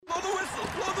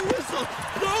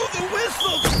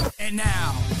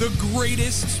The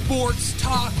greatest sports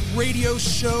talk radio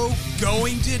show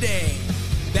going today.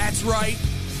 That's right,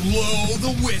 Blow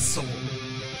the Whistle.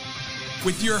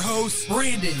 With your host,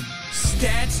 Brandon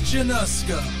Stats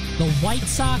Januska. The White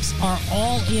Sox are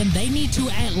all in. They need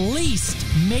to at least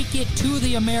make it to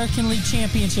the American League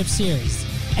Championship Series.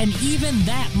 And even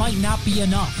that might not be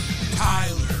enough.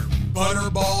 Tyler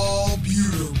Butterball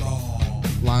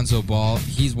Buterball. Lonzo Ball,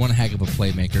 he's one heck of a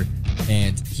playmaker.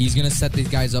 And he's going to set these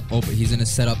guys up open. He's going to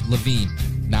set up Levine,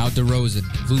 now DeRozan,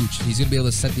 Vooch. He's going to be able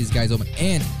to set these guys open.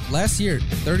 And last year,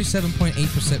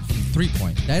 37.8% from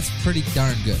three-point. That's pretty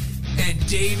darn good. And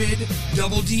David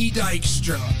Double D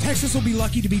Dykstra. Texas will be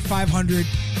lucky to be 500.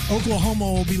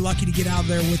 Oklahoma will be lucky to get out of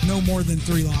there with no more than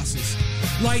 3 losses.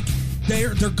 Like,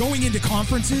 they're going into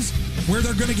conferences where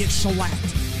they're going to get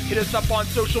shellacked. Hit us up on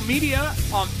social media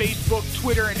on Facebook,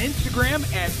 Twitter, and Instagram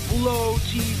at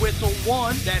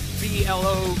BlowTWhistle1. That's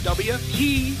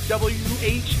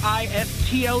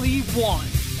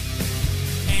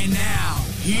BLOWTWHISTLE1. And now,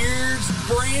 here's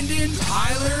Brandon,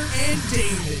 Tyler, and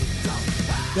David.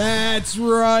 That's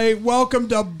right. Welcome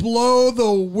to Blow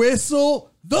the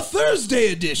Whistle, the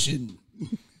Thursday edition.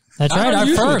 That's right, our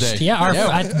first. Day. Yeah,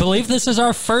 I believe this is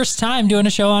our first time doing a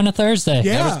show on a Thursday.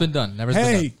 Yeah. Never's been done. Never's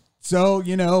been done. So,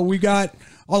 we got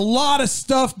a lot of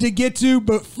stuff to get to,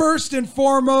 but first and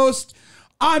foremost,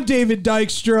 I'm David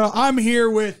Dykstra. I'm here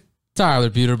with Tyler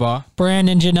Buterball.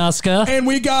 Brandon Januska. And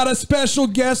we got a special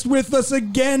guest with us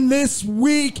again this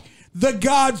week, the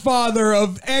godfather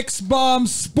of X-Bomb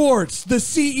Sports, the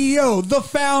CEO, the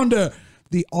founder,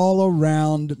 the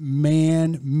all-around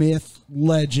man, myth,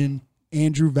 legend,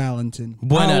 Andrew Valentin.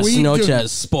 Buenas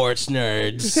noches, sports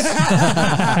nerds.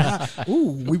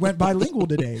 Ooh, we went bilingual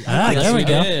today. There we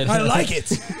go. I like it.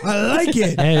 I like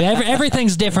it. Hey,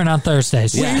 everything's different on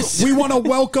Thursdays. Yes. We want to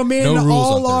welcome in No rules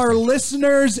all on our Thursday.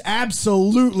 listeners.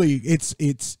 Absolutely.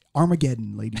 It's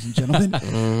Armageddon, ladies and gentlemen.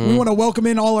 We want to welcome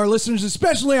in all our listeners,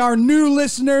 especially our new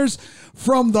listeners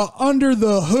from the Under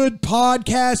the Hood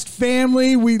podcast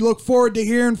family. We look forward to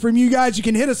hearing from you guys. You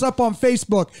can hit us up on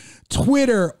Facebook,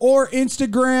 Twitter, or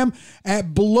Instagram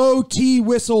at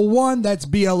BlowTWhistle1. That's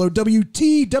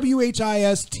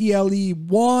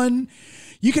BLOWTWHISTLE1.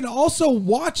 You can also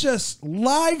watch us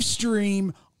live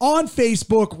stream on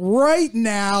Facebook right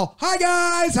now. Hi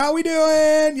guys, how we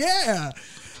doing? Yeah.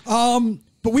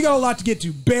 But we got a lot to get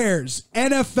to. Bears,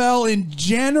 NFL in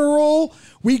general.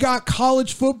 We got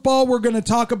college football. We're going to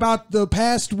talk about the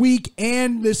past week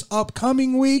and this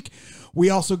upcoming week.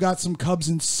 We also got some Cubs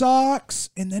and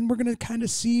Sox, and then we're going to kind of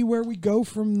see where we go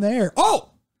from there. Oh,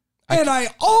 and I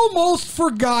almost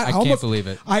forgot. I can't believe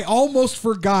it. I almost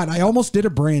forgot. I almost did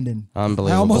a Brandon.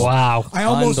 Unbelievable. Wow. I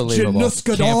almost Unbelievable.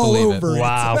 Januska'd Can't all believe it. over it.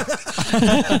 Wow.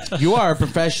 You are a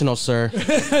professional, sir.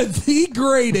 The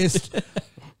greatest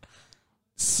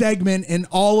segment in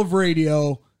all of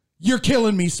radio. You're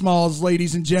killing me, Smalls,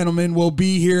 ladies and gentlemen, will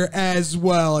be here as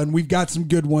well. And we've got some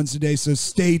good ones today, so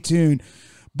stay tuned.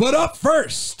 But up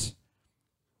first,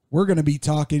 we're going to be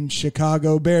talking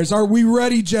Chicago Bears. Are we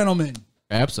ready, gentlemen?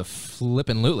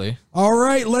 Abso-flippin'-lutely. All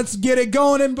right, let's get it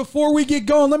going. And before we get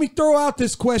going, let me throw out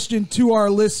this question to our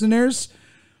listeners.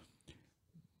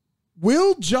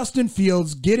 Will Justin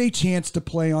Fields get a chance to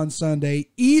play on Sunday,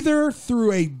 either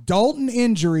through a Dalton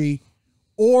injury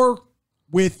or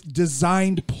with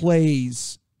designed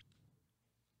plays?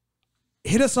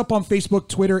 Hit us up on Facebook,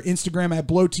 Twitter, Instagram at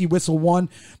BlowTWhistle1.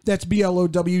 That's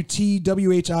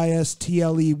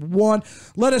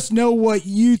BLOWTWHISTLE1. Let us know what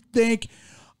you think.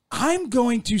 I'm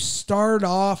going to start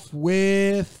off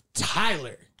with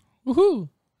Tyler. Woohoo.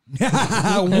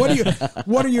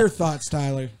 What are your thoughts,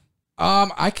 Tyler?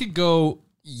 I could go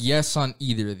yes on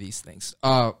either of these things.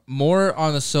 More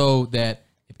on the so that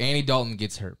if Andy Dalton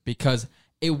gets hurt, because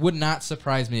it would not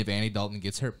surprise me if Andy Dalton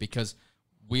gets hurt, because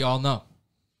we all know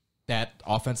that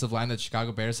offensive line that the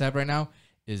Chicago Bears have right now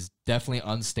is definitely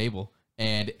unstable,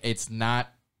 and it's not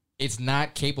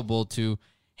capable to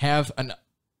have an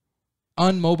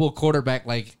unmobile quarterback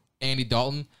like Andy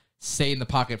Dalton stay in the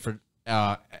pocket for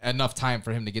enough time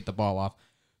for him to get the ball off.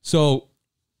 So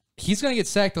he's going to get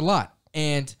sacked a lot,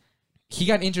 and he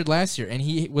got injured last year, and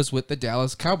he was with the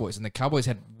Dallas Cowboys, and the Cowboys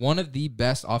had one of the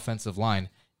best offensive line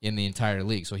in the entire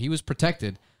league. So he was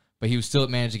protected, but he was still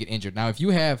managed to get injured. Now, if you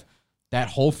have that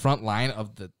whole front line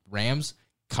of the Rams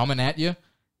coming at you,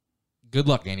 good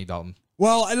luck, Andy Dalton.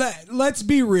 Well, let's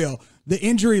be real. The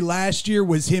injury last year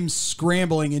was him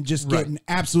scrambling and just getting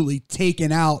absolutely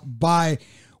taken out by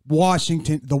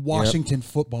the Washington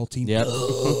football team. Yep.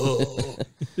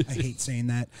 I hate saying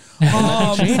that.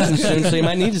 Soon, so you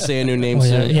might need to say a new name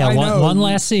soon. Yeah, I know. one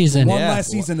last season. One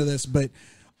last season of this, but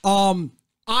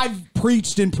I've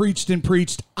preached and preached and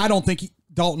preached. I don't think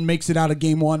Dalton makes it out of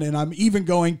game one, and I'm even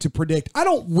going to predict. I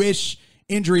don't wish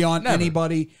injury on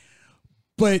anybody,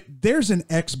 but there's an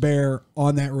ex-Bear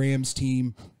on that Rams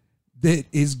team that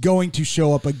is going to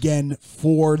show up again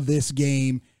for this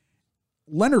game.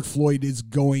 Leonard Floyd is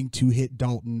going to hit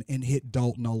Dalton and hit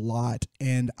Dalton a lot,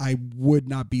 and I would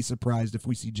not be surprised if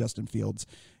we see Justin Fields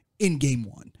in game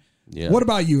one. Yeah. What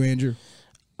about you, Andrew?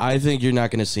 I think you're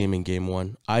not going to see him in game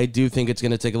one. I do think it's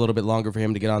going to take a little bit longer for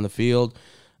him to get on the field.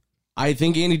 I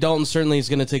think Andy Dalton certainly is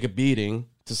going to take a beating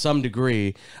to some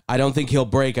degree. I don't think he'll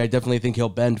break. I definitely think he'll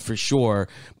bend for sure.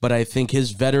 But I think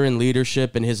his veteran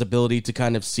leadership and his ability to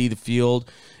kind of see the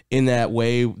field in that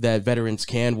way that veterans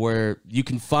can, where you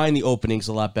can find the openings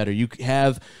a lot better. You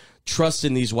have trust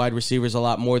in these wide receivers a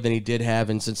lot more than he did have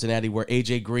in Cincinnati, where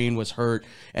A.J. Green was hurt,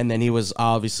 and then he was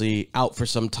obviously out for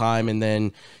some time, and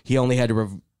then he only had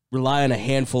to rely on a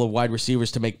handful of wide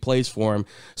receivers to make plays for him.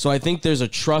 So I think there's a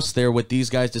trust there with these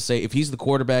guys to say if he's the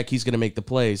quarterback, he's going to make the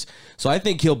plays. So I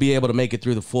think he'll be able to make it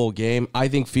through the full game. I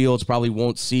think Fields probably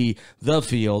won't see the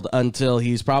field until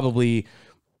he's probably,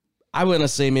 I want to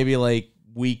say maybe like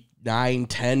week 9,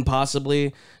 10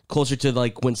 possibly, closer to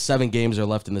like when 7 games are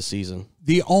left in the season.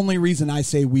 The only reason I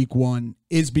say week one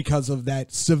is because of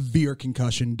that severe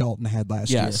concussion Dalton had last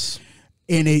year.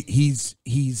 And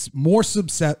he's more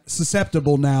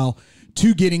susceptible now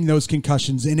to getting those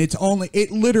concussions. And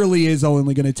it literally is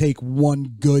only going to take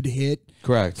one good hit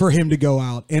for him to go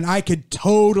out. And I could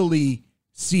totally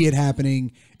see it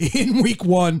happening in week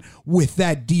one with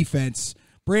that defense.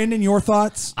 Brandon, your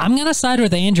thoughts? I'm going to side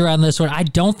with Andrew on this one. I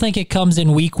don't think it comes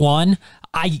in week one.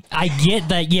 I get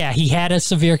that, yeah, he had a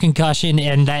severe concussion,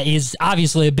 and that is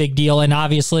obviously a big deal, and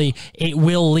obviously it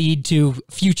will lead to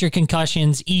future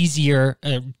concussions easier,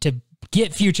 to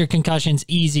get future concussions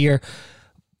easier.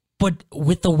 But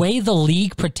with the way the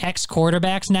league protects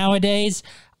quarterbacks nowadays,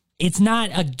 it's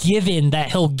not a given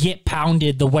that he'll get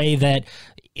pounded the way that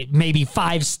maybe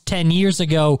 5-10 years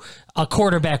ago a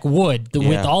quarterback would.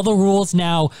 With all the rules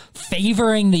now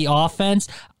favoring the offense,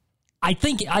 I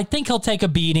think he'll take a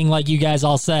beating, like you guys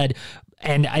all said,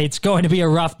 and it's going to be a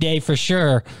rough day for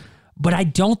sure. But I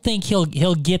don't think he'll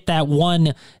get that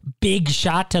one big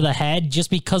shot to the head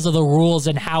just because of the rules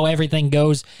and how everything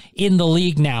goes in the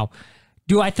league now.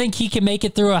 Do I think he can make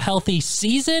it through a healthy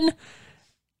season?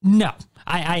 No.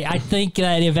 I think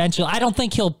that eventually, I don't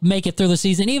think he'll make it through the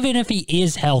season. Even if he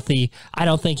is healthy, I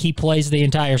don't think he plays the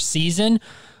entire season.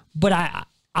 But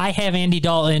I have Andy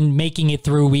Dalton making it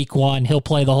through week one. He'll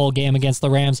play the whole game against the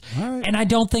Rams. Right. And I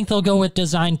don't think they'll go with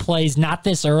design plays, not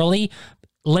this early.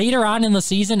 Later on in the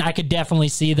season, I could definitely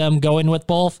see them going with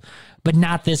both, but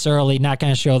not this early, not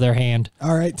going to show their hand.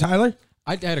 All right, Tyler?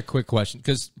 I had a quick question,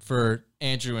 because for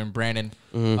Andrew and Brandon,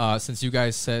 since you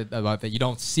guys said about that, you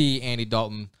don't see Andy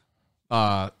Dalton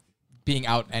being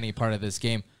out any part of this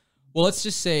game. Well, let's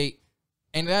just say,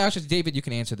 and actually, David, you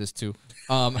can answer this too.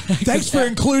 Thanks for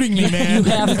including me, man. You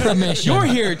have permission. You're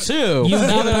here too. You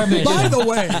have permission.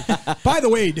 By the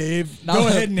way, Dave, go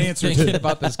ahead and answer thinking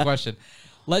about this question.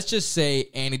 Let's just say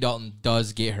Andy Dalton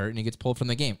does get hurt and he gets pulled from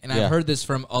the game. And I've heard this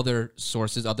from other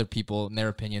sources, other people, and their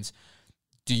opinions.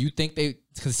 Do you think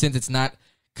since it's not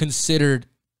considered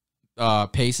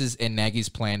Pace's and Nagy's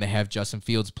plan to have Justin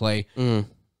Fields play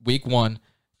week one,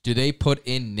 do they put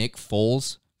in Nick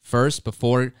Foles first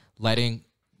before letting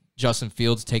Justin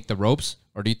Fields take the ropes?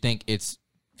 Or do you think it's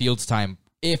Fields' time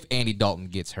if Andy Dalton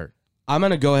gets hurt? I'm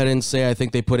going to go ahead and say I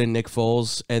think they put in Nick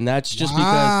Foles, and that's just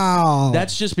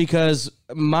because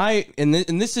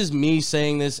and this is me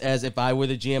saying this as if I were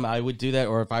the GM, I would do that,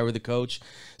 or if I were the coach,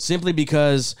 simply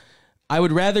because I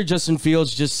would rather Justin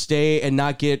Fields just stay and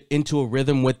not get into a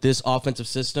rhythm with this offensive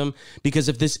system, because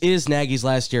if this is Nagy's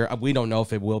last year, we don't know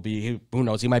if it will be. Who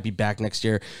knows? He might be back next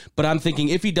year. But I'm thinking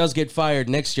if he does get fired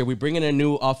next year, we bring in a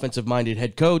new offensive-minded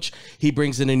head coach, he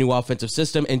brings in a new offensive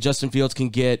system, and Justin Fields can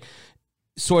get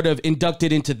sort of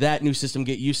inducted into that new system,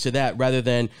 get used to that, rather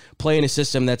than playing a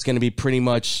system that's going to be pretty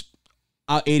much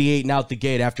 88 and out the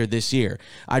gate after this year.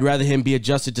 I'd rather him be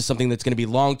adjusted to something that's going to be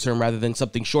long-term rather than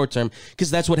something short-term,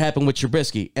 because that's what happened with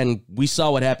Trubisky, and we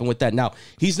saw what happened with that. Now,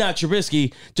 he's not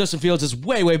Trubisky. Justin Fields is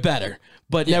way, way better,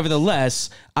 but nevertheless,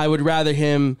 I would rather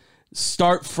him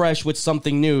start fresh with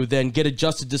something new than get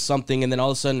adjusted to something and then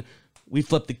all of a sudden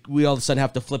we all of a sudden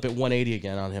have to flip it 180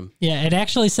 again on him. Yeah, and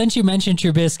actually, since you mentioned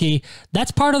Trubisky,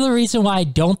 that's part of the reason why I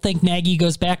don't think Nagy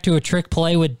goes back to a trick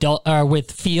play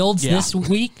with Fields this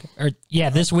week.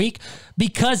 This week,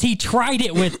 because he tried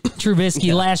it with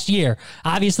Trubisky last year.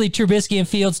 Obviously, Trubisky and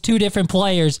Fields, two different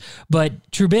players, but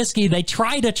Trubisky, they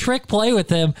tried a trick play with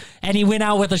him, and he went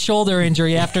out with a shoulder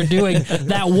injury after doing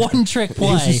that one trick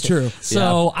play. This is true.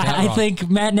 So I think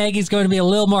Matt Nagy's going to be a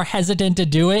little more hesitant to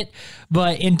do it,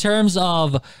 but in terms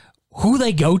of who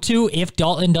they go to if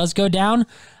Dalton does go down,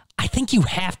 I think you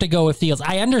have to go with Fields.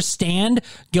 I understand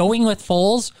going with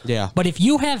Foles, but if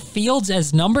you have Fields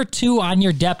as number 2 on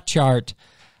your depth chart,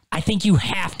 I think you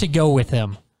have to go with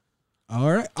him.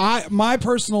 All right. My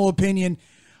personal opinion,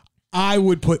 I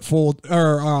would put Fields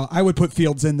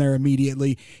in there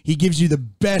immediately. He gives you the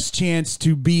best chance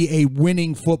to be a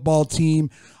winning football team.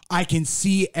 I can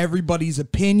see everybody's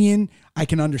opinion. I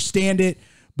can understand it.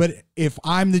 But if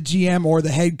I'm the GM or the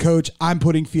head coach, I'm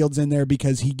putting Fields in there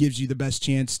because he gives you the best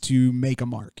chance to make a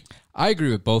mark. I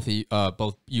agree with both you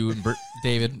and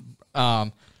David. All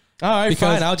right,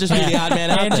 fine. I'll just be the odd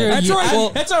man out Andrew, there. That's right. Well,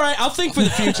 that's all right. I'll think for the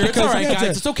future. It's all right,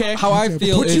 guys. It's okay. How I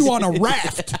feel Put is you on a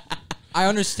raft. I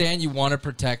understand you want to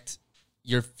protect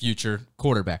your future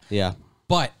quarterback. Yeah.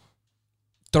 But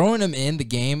throwing him in the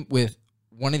game with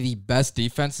one of the best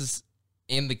defenses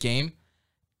in the game,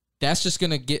 that's just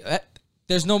going to get...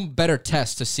 There's no better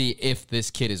test to see if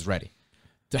this kid is ready.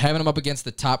 To having him up against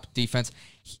the top defense,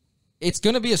 it's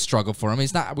going to be a struggle for him.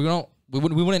 He's not. We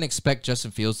wouldn't expect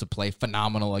Justin Fields to play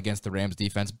phenomenal against the Rams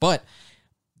defense, but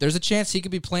there's a chance he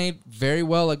could be playing very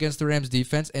well against the Rams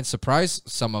defense and surprise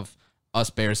some of us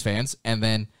Bears fans. And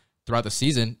then throughout the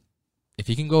season, if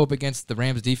he can go up against the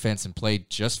Rams defense and play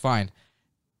just fine,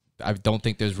 I don't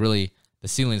think there's really the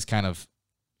ceiling is kind of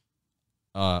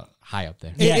high up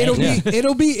there.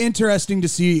 It'll be interesting to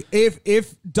see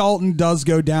if Dalton does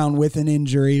go down with an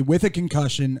injury, with a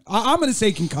concussion. I'm going to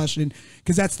say concussion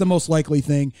because that's the most likely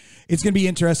thing. It's going to be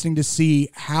interesting to see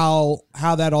how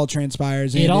that all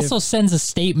transpires. It also sends a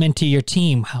statement to your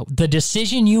team. The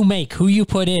decision you make, who you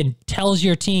put in, tells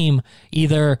your team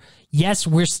either, yes,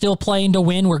 we're still playing to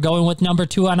win, we're going with number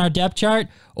 2 on our depth chart,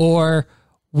 or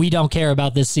we don't care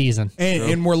about this season.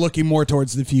 And we're looking more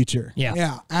towards the future.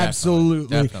 Yeah,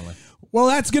 absolutely. Definitely. Well,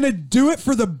 that's going to do it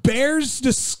for the Bears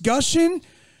discussion.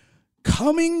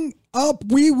 Coming up,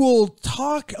 we will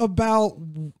talk about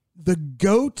the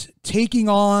GOAT taking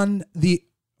on the...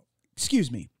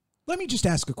 Excuse me. Let me just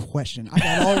ask a question.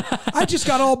 I just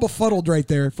got all befuddled right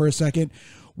there for a second.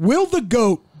 Will the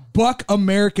GOAT buck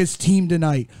America's team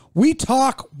tonight? We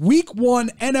talk Week 1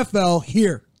 NFL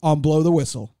here on Blow the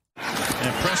Whistle.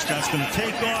 And Prescott's going to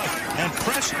take off, and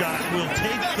Prescott will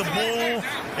take the ball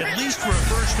at least for a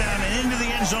first down and into the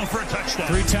end zone for a touchdown.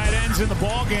 3 tight ends in the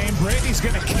ball game. Brady's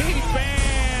going to keep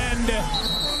and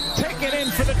take it in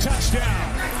for the touchdown.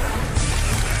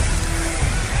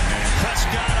 And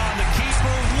Prescott on the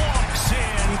keeper, walks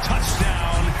in,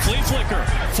 touchdown. Flea flicker,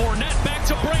 Fournette back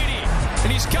to Brady, and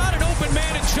he's got an open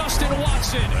man in Justin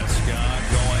Watson. Prescott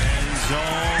going end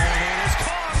zone, and it's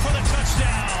caught for the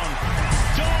touchdown.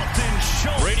 Dalton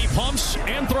Schultz. Brady pumps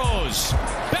and throws.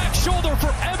 Back shoulder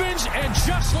for Evans, and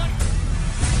just like...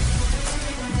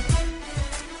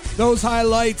 Those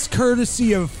highlights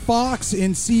courtesy of Fox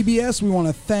and CBS. We want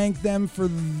to thank them for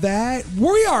that.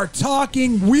 We are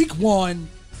talking Week 1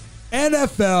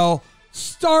 NFL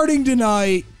starting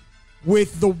tonight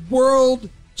with the world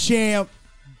champ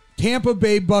Tampa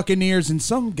Bay Buccaneers and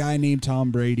some guy named Tom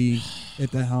Brady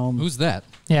at the helm. Who's that?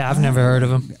 Yeah, I've never heard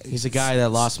of him. He's a guy that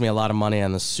lost me a lot of money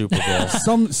on the Super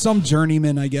Bowl. Some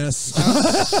journeyman, I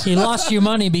guess. He lost you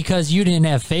money because you didn't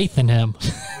have faith in him.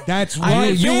 That's I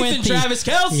right. had faith in Travis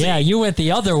Kelce. Yeah, you went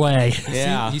the other way.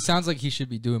 Yeah. He sounds like he should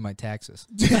be doing my taxes.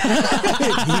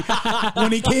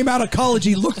 When he came out of college,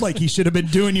 he looked like he should have been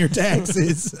doing your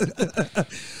taxes.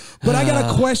 But I got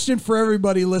a question for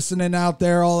everybody listening out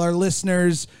there, all our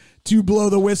listeners to Blow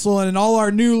the Whistle, and all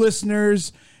our new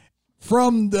listeners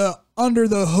from the Under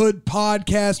the Hood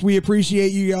podcast. We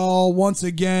appreciate you all once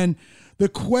again. The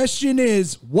question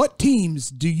is, what teams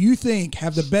do you think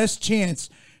have the best chance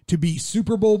to be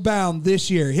Super Bowl bound this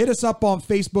year? Hit us up on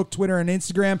Facebook, Twitter, and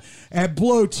Instagram at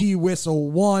Blow T Whistle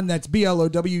 1. That's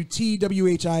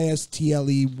BLOWTWHISTLE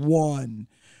 1.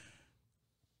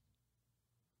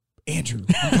 Andrew,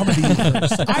 I'm coming to you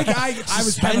first. I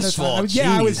was having a time.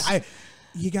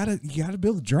 You gotta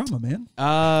build a drama, man.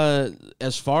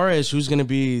 As far as who's going to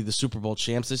be the Super Bowl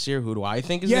champs this year, who do I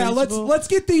think is? Yeah, gonna be Super Bowl? let's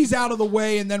get these out of the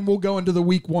way, and then we'll go into the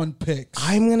Week 1 picks.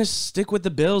 I'm going to stick with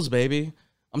the Bills, baby.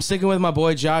 I'm sticking with my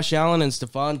boy Josh Allen and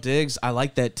Stephon Diggs. I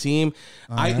like that team.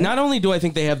 Not only do I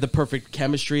think they have the perfect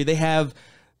chemistry, they have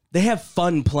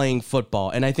fun playing football,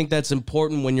 and I think that's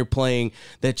important when you're playing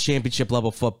that championship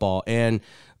level football. And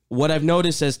what I've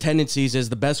noticed as tendencies is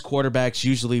the best quarterbacks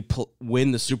usually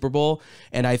win the Super Bowl,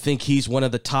 and I think he's one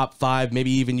of the top 5,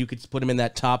 maybe even you could put him in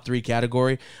that top 3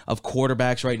 category of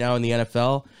quarterbacks right now in the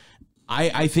NFL.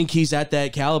 I think he's at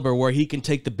that caliber where he can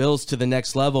take the Bills to the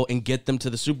next level and get them to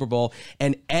the Super Bowl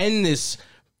and end this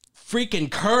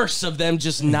freaking curse of them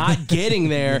just not getting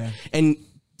there and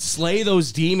slay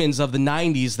those demons of the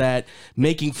 90s that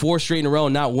making 4 straight in a row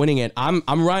and not winning it. I'm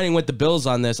riding with the Bills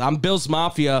on this. I'm Bills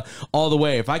Mafia all the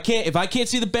way. If I can't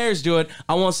see the Bears do it,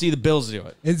 I want to see the Bills do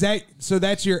it. Is that so?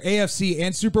 That's your AFC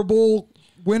and Super Bowl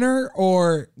winner,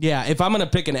 or yeah? If I'm gonna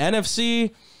pick an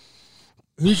NFC,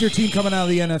 who's your team coming out of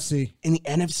the NFC? In the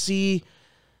NFC,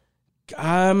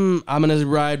 I'm gonna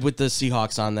ride with the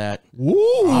Seahawks on that.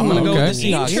 Ooh, I'm gonna go with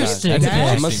the Seahawks. Interesting.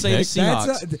 I'm gonna say the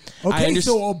Seahawks.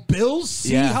 So a Bills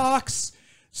Seahawks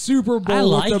Super Bowl I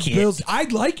like with the it. Bills.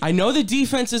 I'd like. I know the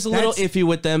defense is a little iffy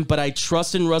with them, but I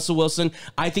trust in Russell Wilson.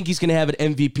 I think he's gonna have an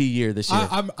MVP year this year.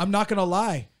 I'm not gonna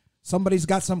lie. Somebody's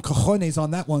got some cojones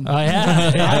on that one. Oh,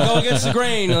 yeah. I go against the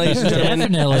grain, ladies and gentlemen.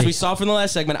 Definitely. As we saw from the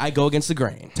last segment, I go against the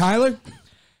grain. Tyler?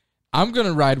 I'm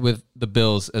gonna ride with the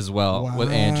Bills as well with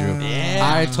Andrew. Yeah.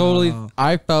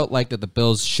 I felt like that the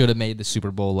Bills should have made the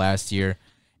Super Bowl last year,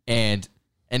 and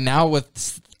now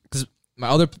because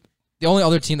the only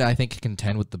other team that I think can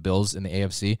contend with the Bills in the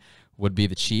AFC would be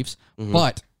the Chiefs,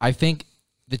 but I think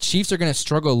the Chiefs are gonna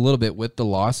struggle a little bit with the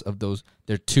loss of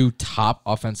their 2 top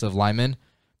offensive linemen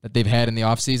that they've had in the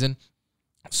offseason.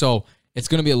 So it's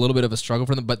gonna be a little bit of a struggle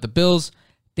for them. But the Bills,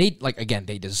 they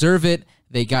deserve it.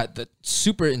 They got the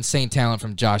super insane talent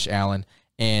from Josh Allen,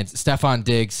 and Stephon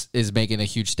Diggs is making a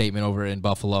huge statement over in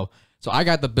Buffalo. So I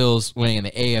got the Bills winning in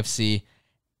the AFC.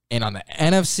 And on the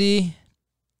NFC,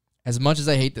 as much as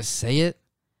I hate to say it,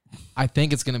 I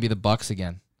think it's going to be the Bucs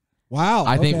again. Wow.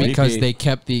 I think okay. because they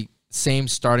kept the same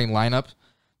starting lineup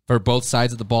for both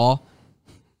sides of the ball.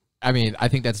 I mean, I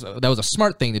think that was a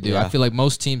smart thing to do. Yeah. I feel like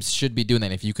most teams should be doing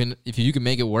that. If you can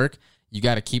make it work, you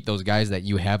got to keep those guys that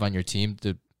you have on your team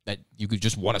that you could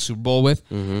just win a Super Bowl with.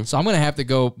 So I'm gonna have to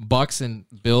go Bucs and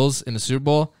Bills in the Super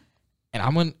Bowl. And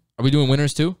are we doing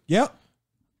winners too? Yep.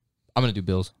 I'm gonna do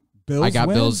Bills. Bills I got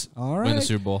win? Bills All win the right.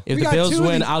 Super Bowl. If We the got Bills 2 of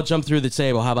win, these- I'll jump through the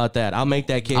table. How about that? I'll make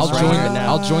that case I'll right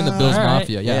now. join the Bills All right.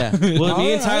 Mafia. Yeah. Yeah. Well,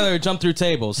 me and All right. Tyler jump through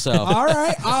tables, so. All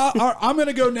right. I'm going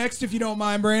to go next if you don't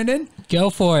mind, Brandon. Go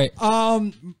for it.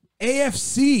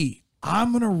 AFC.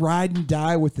 I'm going to ride and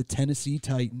die with the Tennessee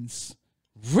Titans.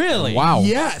 Really? Wow.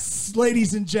 Yes,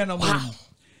 ladies and gentlemen.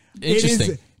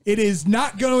 Interesting. It is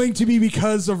not going to be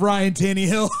because of Ryan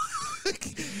Tannehill.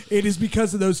 It is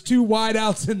because of those 2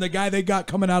 wideouts and the guy they got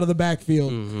coming out of the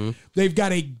backfield. They've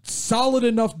got a solid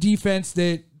enough defense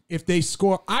that if they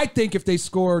score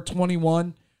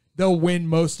 21, they'll win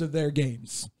most of their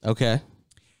games. Okay.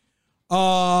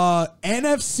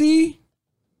 NFC,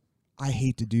 I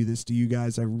hate to do this to you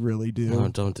guys. I really do. No,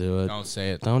 don't do it. Don't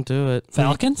say it. Don't do it.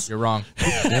 Falcons? You're wrong.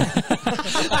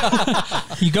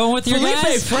 You going with your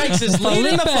guys? Franks is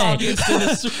leading the Felipe. Falcons to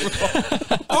the Super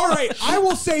Bowl. All right, I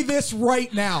will say this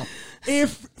right now.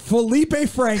 If Felipe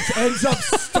Franks ends up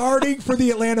starting for the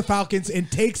Atlanta Falcons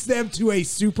and takes them to a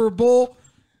Super Bowl,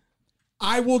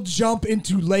 I will jump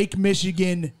into Lake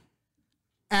Michigan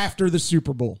after the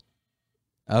Super Bowl.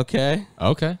 Okay.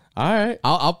 Okay. All right.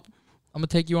 I'm gonna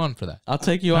take you on for that, I'll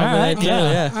take you on All for right, that, too.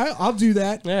 yeah. Yeah. I'll do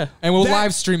that. Yeah. and we'll That-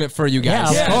 live stream it for you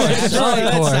guys. Yeah, of course. That's right.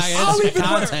 Of course. That's I'll even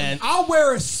content. I'll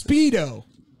wear a Speedo.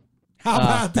 How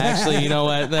about that? Actually, you know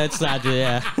what? That's not,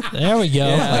 yeah. There we go.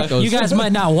 Like those- You guys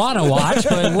might not want to watch,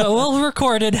 but we'll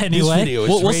record it anyway.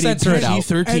 We'll censor it out.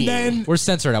 PG-13. And then We're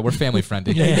censored out. We're family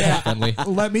friendly. Friendly.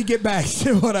 let me get back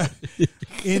to what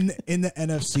in the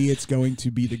NFC. It's going to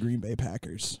be the Green Bay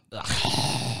Packers.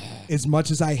 As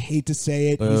much as I hate to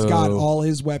say it, he's got all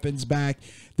his weapons back.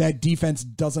 That defense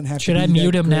doesn't have Should to I be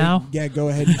mute that him great. now? Yeah, go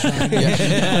ahead and try.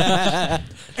 And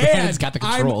Brandon's got the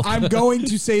control. I'm going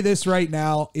to say this right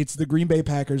now. It's the Green Bay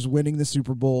Packers winning the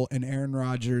Super Bowl and Aaron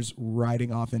Rodgers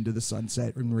riding off into the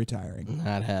sunset and retiring.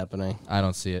 Not happening. I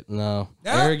don't see it. No.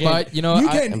 Yeah. Arrogant. But you know, You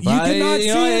I- can- And you cannot you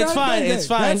know, see it it's on fine. Monday. It's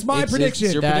fine. That's my prediction.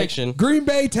 It's your That- prediction. Green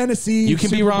Bay, Tennessee. You can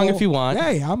be Super wrong Bowl. if you want.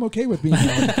 Hey, I'm okay with being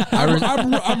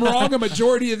wrong. I'm wrong a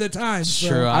majority of the time. so.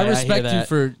 True. I hear respect you that.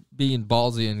 for being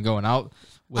ballsy and going out.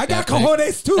 With I got that pick.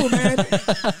 cojones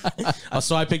too, man. Oh,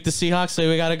 so I picked the Seahawks, so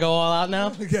we got to go all out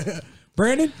now?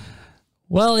 Brandon?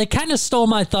 Well, it kind of stole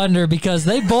my thunder because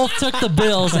they both took the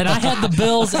Bills, and I had the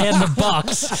Bills and the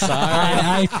Bucks.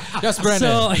 Sorry. Yes, Brendan.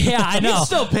 So yeah, I You know. can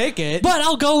still pick it. But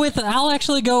I'll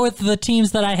actually go with the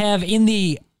teams that I have in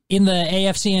the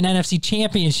AFC and NFC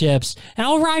championships, and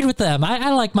I'll ride with them.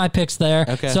 I like my picks there.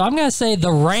 Okay. So I'm gonna say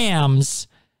the Rams,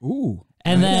 Ooh.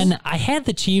 and then I had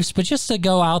the Chiefs, but just to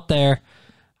go out there,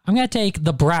 I'm gonna take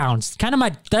the Browns.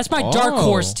 That's my dark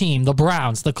horse team, the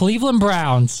Browns, the Cleveland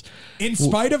Browns. In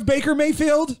spite of Baker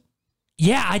Mayfield?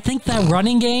 Yeah, I think that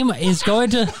running game is going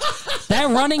to. That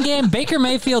running game, Baker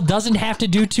Mayfield doesn't have to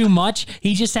do too much.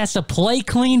 He just has to play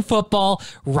clean football,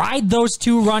 ride those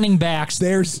two running backs.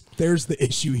 There's the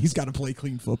issue. He's got to play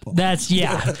clean football. That's,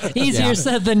 easier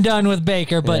said than done with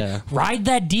Baker. But ride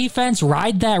that defense,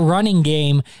 ride that running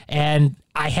game, and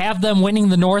I have them winning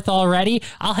the North already.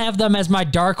 I'll have them as my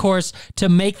dark horse to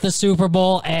make the Super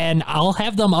Bowl, and I'll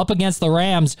have them up against the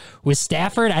Rams with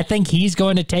Stafford. I think he's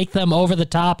going to take them over the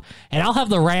top, and I'll have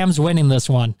the Rams winning this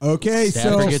one. Okay,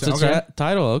 Stafford so gets a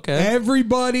title. Okay.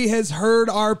 everybody has heard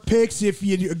our picks. If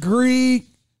you agree,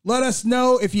 let us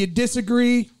know. If you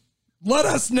disagree, let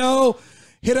us know.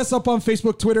 Hit us up on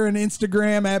Facebook, Twitter, and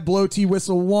Instagram at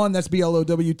BlowTWhistle1. That's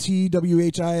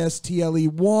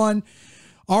BLOWTWHISTLE1.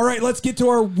 All right, let's get to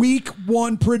our week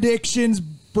 1 predictions.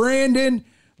 Brandon,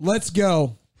 let's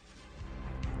go.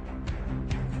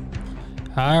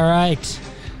 All right.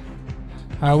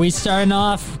 Are we starting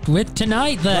off with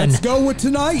tonight then? Let's go with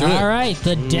tonight. All right.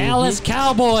 The Dallas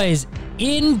Cowboys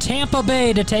in Tampa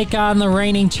Bay to take on the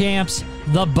reigning champs,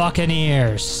 the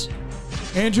Buccaneers.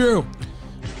 Andrew.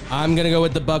 I'm going to go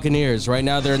with the Buccaneers. Right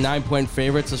now, they're 9-point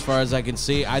favorites as far as I can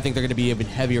see. I think they're going to be even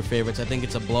heavier favorites. I think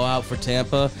it's a blowout for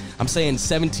Tampa. I'm saying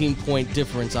 17-point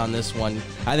difference on this one.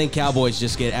 I think Cowboys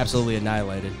just get absolutely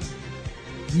annihilated.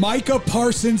 Micah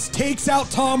Parsons takes out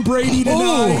Tom Brady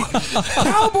tonight.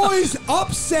 Cowboys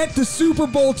upset the Super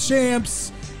Bowl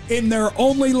champs in their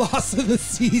only loss of the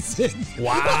season.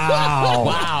 Wow.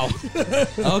 Wow.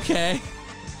 Okay.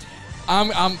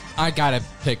 I gotta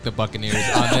pick the Buccaneers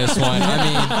on this one. I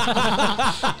mean,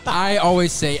 I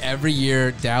always say every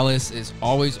year Dallas is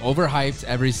always overhyped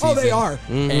every season. Oh, they are.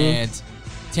 And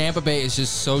Tampa Bay is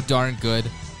just so darn good.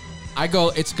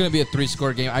 It's gonna be a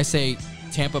 3-score game. I say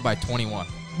Tampa by 21.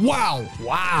 Wow.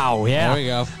 Wow. Yeah. There we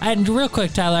go. And real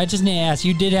quick, Tyler, I just need to ask,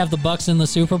 you did have the Bucs in the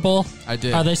Super Bowl? I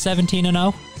did. Are they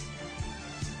 17-0?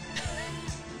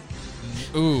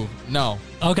 Ooh, no.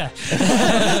 Okay.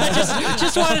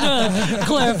 just wanted to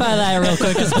clarify that real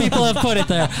quick because people have put it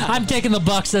there. I'm taking the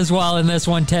Bucs as well in this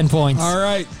one, 10 points. All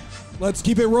right. Let's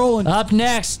keep it rolling. Up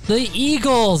next, the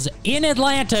Eagles in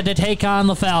Atlanta to take on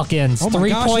the Falcons. Oh my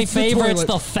gosh, 3-point it's the favorites. toilet.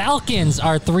 The Falcons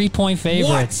are 3-point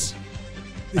favorites.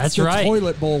 That's It's the right.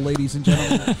 Toilet bowl, ladies and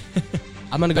gentlemen.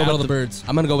 I'm going to go Battle with of the Birds.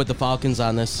 I'm going to go with the Falcons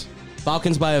on this.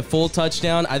 Falcons by a full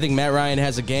touchdown. I think Matt Ryan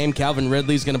has a game. Calvin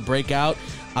Ridley's going to break out.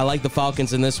 I like the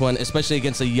Falcons in this one, especially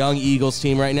against a young Eagles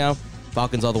team right now.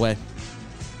 Falcons all the way.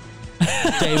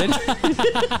 David?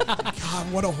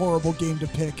 God, what a horrible game to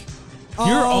pick.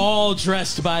 You're all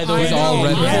dressed, by the I way. know. all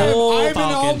red. I'm in all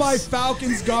Falcons. my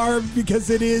Falcons garb because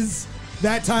it is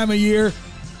that time of year.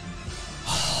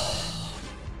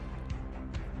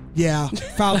 Yeah,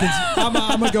 Falcons. I'm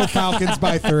going to go Falcons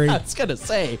by 3. I was going to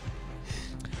say.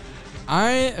 I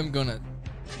am gonna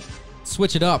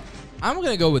switch it up. I'm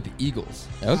gonna go with the Eagles.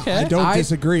 Okay. I don't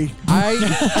disagree.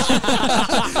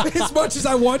 I As much as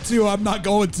I want to, I'm not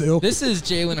going to. This is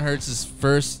Jalen Hurts'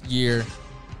 first year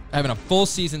having a full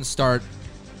season start.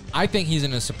 I think he's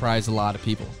gonna surprise a lot of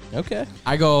people. Okay.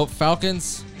 I go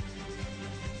Falcons.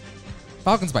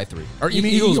 Falcons by 3. Or You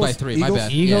mean Eagles by Eagles? 3. Eagles? My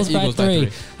bad. Eagles, Yeah, by 3. All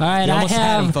right, You I almost had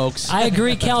have. him, folks. I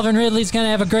agree. Calvin Ridley's going to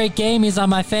have a great game. He's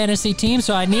on my fantasy team,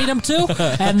 so I need him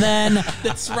to. And then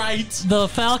That's right. the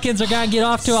Falcons are going to get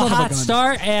off to Son a of a hot gun.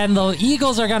 start, and the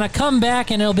Eagles are going to come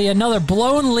back, and it'll be another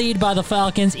blown lead by the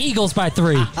Falcons. Eagles by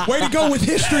 3. Way to go with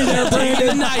history there,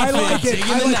 Brandon. knife I in, like it. taking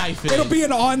I the like knife in. It'll be an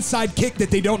onside kick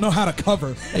that they don't know how to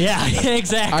cover. Yeah,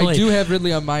 exactly. I do have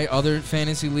Ridley on my other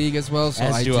fantasy league as well, so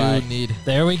As I do do I. need.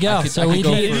 There we go. I could- So I could we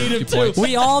go need, for a few points.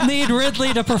 we all need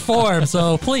Ridley to perform.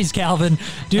 So please, Calvin,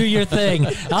 do your thing.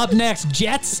 Up next,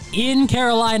 Jets in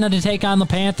Carolina to take on the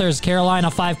Panthers. Carolina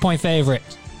 5-point favorite.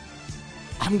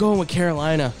 I'm going with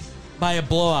Carolina by a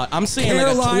blowout. I'm seeing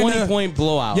Carolina. like a 20-point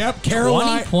blowout. Yep, 20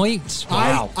 Carolina. points.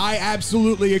 Wow. I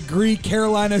absolutely agree.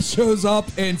 Carolina shows up,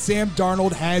 and Sam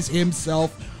Darnold has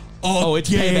himself a Oh, it's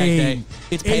game. payback day.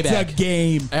 It's payback. It's a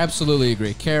game. Absolutely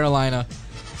agree. Carolina.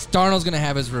 Darnold's going to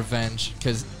have his revenge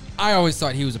because I always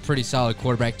thought he was a pretty solid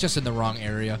quarterback, just in the wrong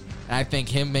area. And I think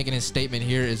him making his statement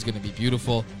here is going to be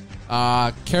beautiful.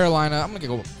 Carolina, I'm going to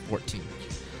go with 14.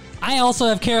 I also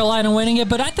have Carolina winning it,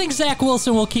 but I think Zach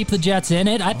Wilson will keep the Jets in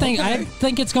it. I think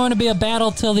it's going to be a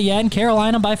battle till the end.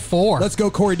 Carolina by 4. Let's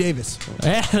go, Corey Davis.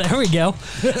 Yeah, there we go.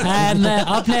 And then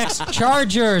up next,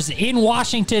 Chargers in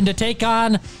Washington to take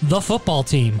on the football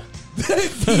team.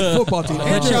 The football team.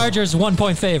 The Chargers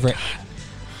 1-point favorite.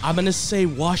 I'm going to say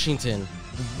Washington.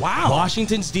 Wow.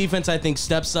 Washington's defense, I think,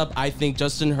 steps up. I think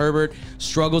Justin Herbert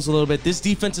struggles a little bit. This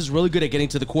defense is really good at getting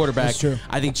to the quarterback. That's true.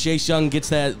 I think Chase Young gets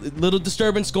that little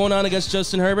disturbance going on against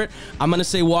Justin Herbert. I'm going to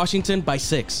say Washington by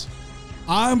 6.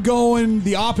 I'm going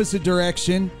the opposite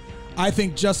direction. I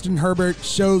think Justin Herbert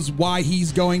shows why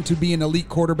he's going to be an elite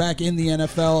quarterback in the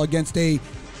NFL against an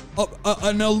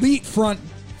elite front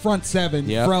seven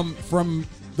from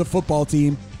the football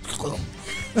team.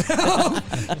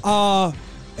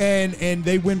 And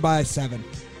they win by 7.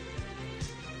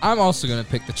 I'm also going to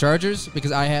pick the Chargers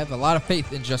because I have a lot of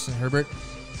faith in Justin Herbert.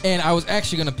 And I was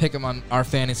actually going to pick him on our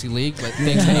fantasy league, but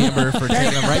thanks to Amber for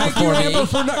taking him right before me. Amber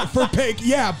for pick.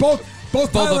 Yeah, both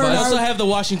Tyler I and also I. have the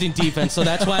Washington defense, so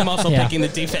that's why I'm also picking the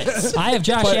defense. I have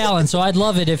Josh Allen, so I'd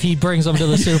love it if he brings them to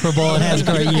the Super Bowl and has a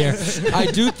great year. I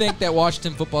do think that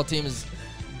Washington football team is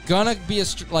gonna be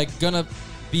gonna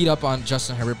beat up on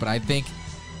Justin Herbert, but I think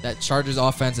that Chargers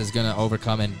offense is gonna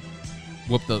overcome and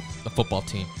whoop the football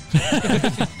team.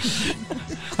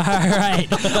 All right,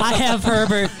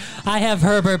 I have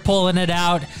Herbert pulling it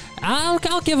out. I'll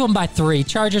give them by 3.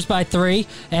 Chargers by 3,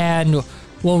 and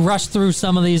we'll rush through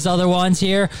some of these other ones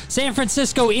here. San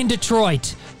Francisco in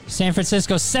Detroit. San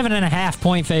Francisco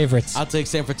 7.5-point favorites. I'll take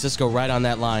San Francisco right on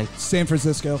that line. San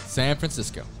Francisco.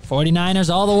 49ers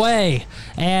all the way.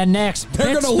 And next,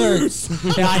 They're Pittsburgh. going to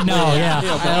lose. Yeah, I know, yeah.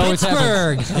 that always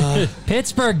Pittsburgh.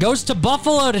 Pittsburgh goes to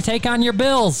Buffalo to take on your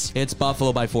Bills. It's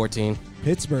Buffalo by 14.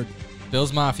 Pittsburgh.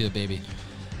 Bills Mafia, baby.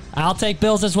 I'll take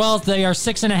Bills as well. They are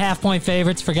 6.5-point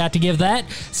favorites. Forgot to give that.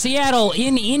 Seattle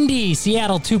in Indy.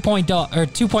 Seattle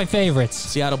 2-point favorites.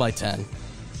 Seattle by 10.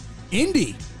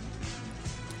 Indy.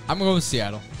 I'm going with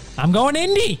Seattle. I'm going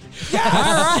Indy. Yeah.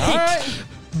 All right.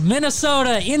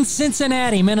 Minnesota in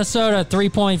Cincinnati. Minnesota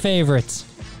 3-point favorites.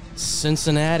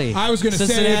 Cincinnati. I was going to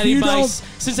say, if you don't,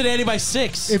 Cincinnati by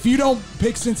 6. if you don't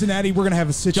pick Cincinnati, we're going to have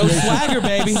a situation. Joe Swagger,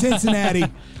 baby. Cincinnati.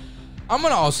 I'm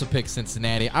going to also pick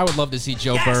Cincinnati. I would love to see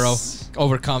Joe Burrow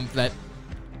overcome that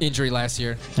injury last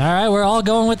year. All right, we're all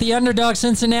going with the underdog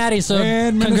Cincinnati, so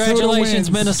And Minnesota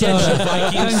congratulations, wins.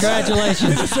 Minnesota.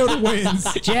 Congratulations. Minnesota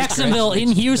wins. Jacksonville in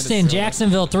Houston.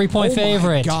 Jacksonville 3-point Oh my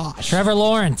favorite. gosh. Trevor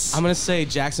Lawrence. I'm going to say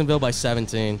Jacksonville by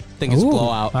 17. Think it's Ooh,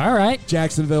 blowout. All right.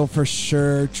 Jacksonville for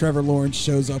sure. Trevor Lawrence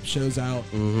shows up, shows out.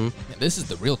 This is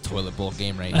the real toilet bowl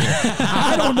game right here.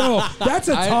 I don't know. That's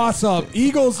a toss-up.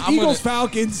 Eagles,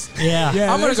 Falcons. Yeah. Yeah,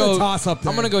 I'm gonna there's go a toss-up there.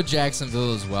 I'm gonna go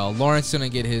Jacksonville as well. Lawrence gonna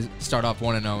get his start off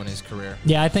 1-0 in his career.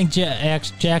 Yeah, I think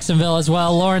Jacksonville as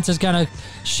well. Lawrence is going to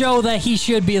show that he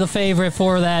should be the favorite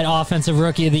for that Offensive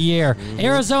Rookie of the Year.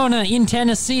 Arizona in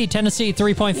Tennessee. Tennessee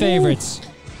 3-point favorites.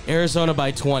 Arizona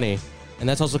by 20. And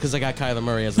that's also because I got Kyler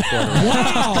Murray as the quarterback.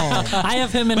 Wow. I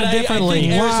have him in But a different I think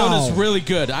league. Arizona's Wow. really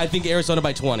good. I think Arizona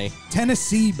by 20.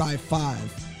 Tennessee by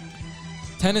 5.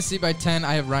 Tennessee by 10.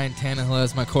 I have Ryan Tannehill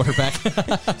as my quarterback.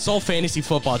 It's all fantasy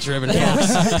football driven.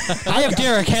 I have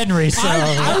Derrick Henry, so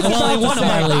I was about in to one of say,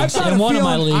 my leagues. I've got In a one of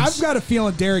my feeling- leagues. I've got a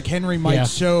feeling Derrick Henry might Yeah.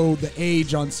 show the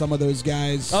age on some of those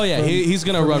guys. Oh, yeah. from- He's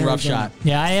going to from run rough Arizona. shot.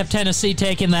 Yeah, I have Tennessee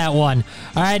taking that one.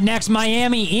 All right, next,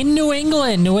 Miami in New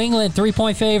England. New England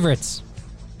 3-point favorites.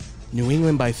 New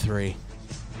England by 3.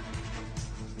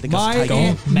 Think My- it's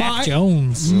tight. Go. Mac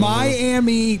Jones.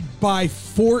 Miami by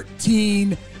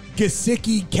 14.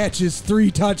 Gesicki catches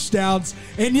 3 touchdowns.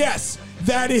 And yes,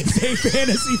 that is a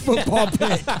fantasy football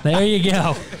pick. There you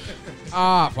go.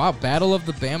 Wow, battle of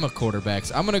the Bama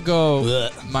quarterbacks. I'm gonna go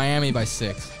Miami by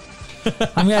 6.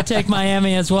 I'm going to take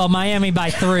Miami as well. Miami by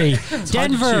 3.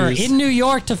 Denver choose. in New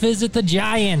York to visit the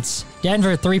Giants.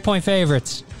 Denver 3-point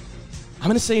favorites. I'm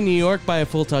going to say New York by a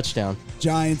full touchdown.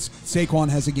 Giants, Saquon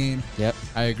has a game. Yep.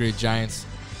 I agree, Giants.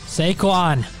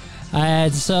 Saquon.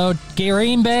 So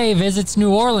Green Bay visits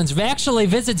New Orleans. Actually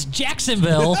visits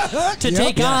Jacksonville to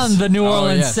take on the New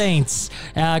Orleans Saints.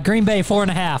 Green Bay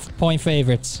 4.5-point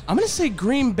favorites. I'm going to say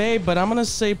Green Bay, but I'm going to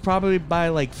say probably by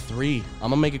like 3. I'm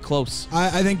going to make it close.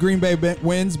 I think Green Bay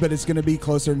wins, but it's going to be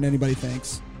closer than anybody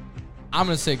thinks. I'm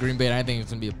gonna say Green Bay, and I think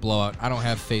it's gonna be a blowout. I don't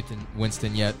have faith in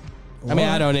Winston yet. I mean,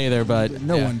 I don't either, but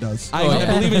No one does. I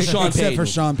believe in Sean Except Payton. for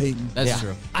Sean Payton. That's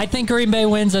true. I think Green Bay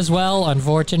wins as well,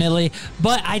 unfortunately.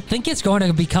 But I think it's going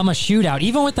to become a shootout.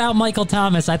 Even without Michael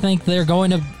Thomas, I think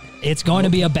it's going to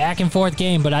be a back-and-forth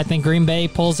game, but I think Green Bay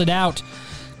pulls it out.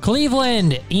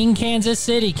 Cleveland in Kansas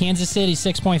City. Kansas City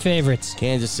 6-point favorites.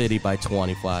 Kansas City by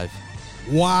 25.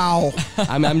 Wow.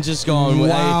 I'm just going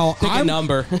with Wow. pick a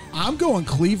number. I'm going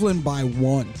Cleveland by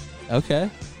 1. Okay.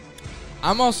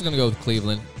 I'm also going to go with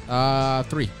Cleveland.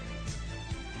 3.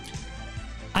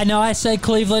 I know I said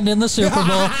Cleveland in the Super Bowl,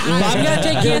 but I'm going to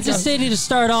take Kansas City to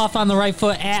start off on the right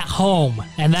foot at home.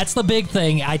 And that's the big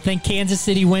thing. I think Kansas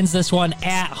City wins this one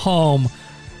at home.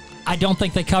 I don't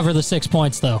think they cover the 6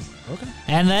 points, though. Okay.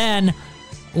 And then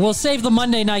we'll save the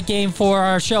Monday night game for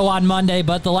our show on Monday,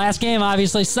 but the last game,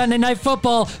 obviously, Sunday Night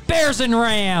Football, Bears and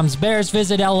Rams. Bears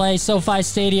visit L.A., SoFi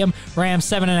Stadium. Rams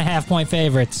 7.5-point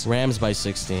favorites. Rams by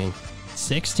 16.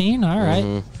 16? All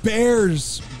right.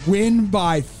 Bears win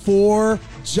by 4.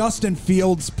 Justin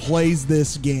Fields plays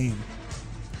this game.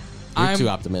 You're too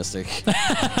optimistic.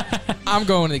 I'm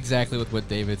going exactly with what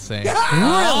David's saying. Really?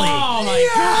 Oh, my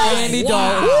God. Andy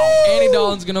Dalton. Andy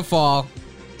Dalton's going to fall.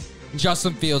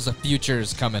 Justin Fields, the future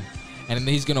is coming. And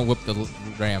he's going to whip the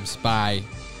Rams by,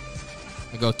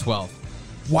 I go 12.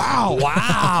 Wow.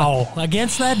 Wow.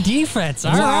 Against that defense.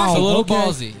 All Wow. right. It's a little Okay.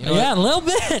 ballsy. You know Yeah, a what? little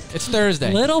bit. It's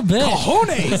Thursday. Little bit.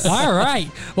 Cojones. All right.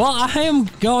 Well, I am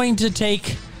going to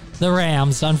take the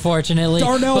Rams, unfortunately.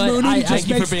 Darnell but Mooney I just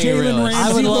you for makes being Jalen realist. I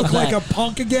would Ramsey love look like that. a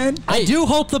punk again. I do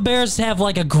hope the Bears have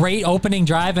like a great opening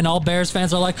drive and all Bears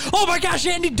fans are like, oh my gosh,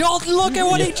 Andy Dalton, look at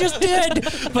what he just did.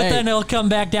 But then it'll come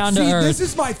back down to See, earth. this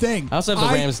is my thing. I also have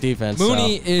the Rams defense.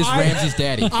 Mooney so. is Ramsey's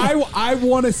daddy. I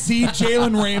want to see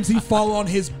Jalen Ramsey fall on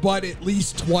his butt at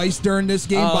least twice during this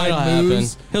game Oh, by it'll happen.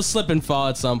 moves, He'll slip and fall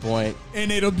at some point.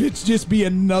 and it'll just be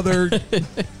another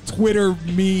Twitter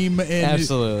meme, and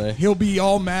Absolutely. he'll be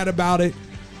all mad about it.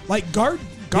 Like guard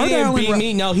He didn't Allen, beat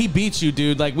me. No, he beat you,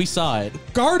 dude. Like, we saw it.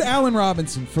 guard Allen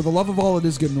Robinson for the love of all that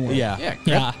is good in the world. Yeah.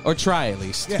 Yeah. Or try at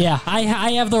least. Yeah, I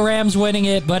have the Rams winning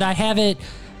it, but I have it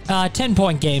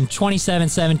 10-point game.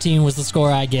 27-17 was the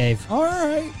score I gave. All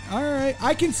right.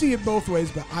 I can see it both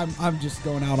ways, but I'm just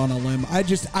going out on a limb.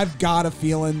 I've got a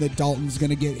feeling that Dalton's going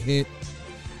to get hit,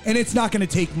 and it's not going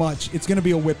to take much. It's going to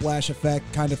be a whiplash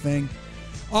effect kind of thing.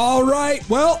 All right.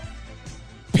 Well,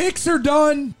 picks are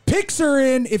done. Picks are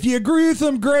in. If you agree with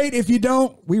them, great. If you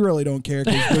don't, we really don't care.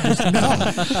 'Cause we're just,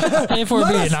 If we're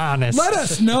Let being us- honest. Let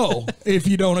us know if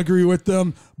you don't agree with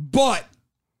them. But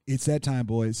it's that time,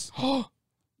 boys. You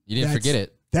didn't forget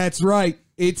it. That's right.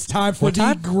 It's time for What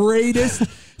time? the greatest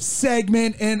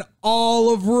segment in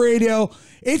all of radio.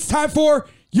 It's time for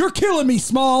You're Killing Me,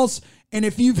 Smalls. And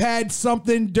if you've had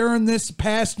something during this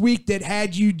past week that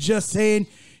had you just saying,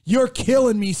 You're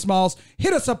killing me, Smalls,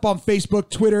 hit us up on Facebook,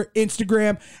 Twitter,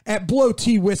 Instagram at Blow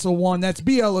T Whistle 1. That's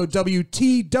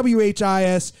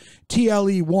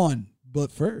BLOWTWHISTLE1.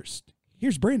 But first,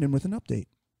 here's Brandon with an update.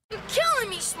 You're killing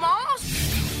me, Smalls.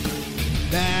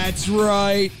 That's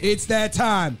right. It's that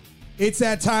time. It's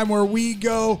that time where we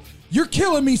go, You're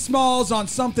killing me, Smalls, on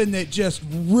something that just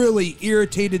really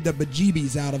irritated the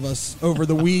bejeebies out of us over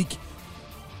the week.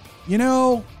 You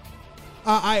know,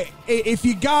 if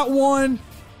you got one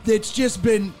that's just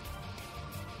been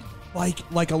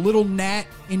like a little gnat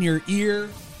in your ear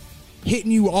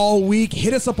hitting you all week,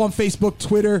 hit us up on Facebook,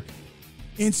 Twitter,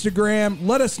 Instagram.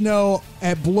 Let us know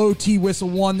at Blow T Whistle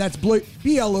 1. That's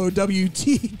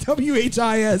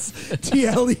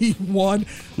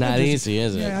BLOWTWHISTLE1. Not easy,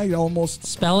 is it? Yeah, I almost.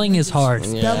 Spelling is hard.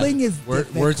 Spelling is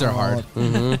Words are hard.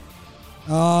 difficult.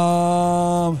 Who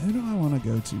do I want to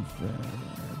go to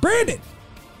first? Brandon,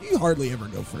 you hardly ever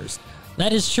go first.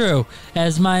 That is true,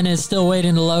 as mine is still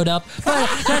waiting to load up. But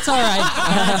that's all right.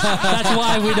 That's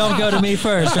why we don't go to me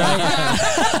first, right?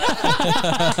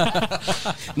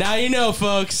 Now you know,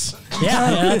 folks.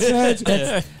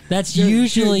 Yeah, that's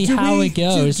usually how we, it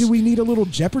goes. Do we need a little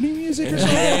Jeopardy music or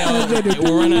something?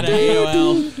 We're running out of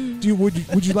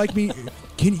AOL. Would you like me?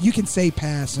 You can say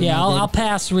pass. and Yeah, I'll- I'll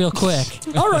pass real quick.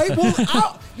 All right.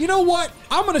 Well, you know what?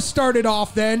 I'm going to start it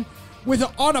off then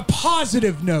on a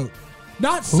positive note.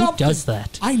 Not Who something. does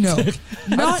that? I know.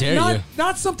 dare you.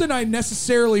 Not something I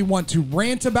necessarily want to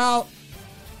rant about,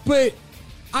 but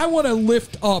I want to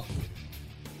lift up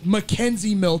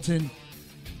Mackenzie Milton,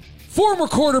 former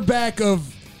quarterback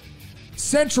of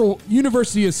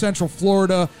University of Central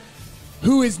Florida,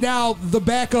 who is now the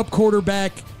backup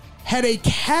quarterback, had a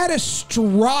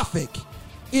catastrophic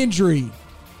injury.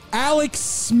 Alex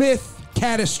Smith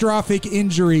catastrophic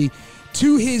injury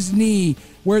to his knee,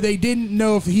 where they didn't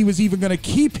know if he was even going to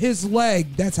keep his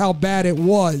leg. That's how bad it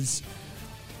was.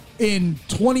 In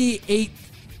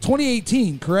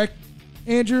 2018, correct,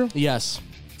 Andrew? Yes,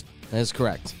 that is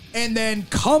correct. And then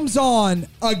comes on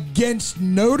against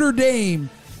Notre Dame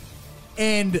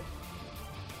and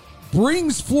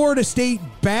brings Florida State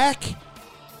back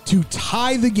to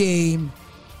tie the game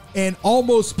and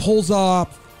almost pulls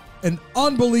off an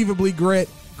unbelievably great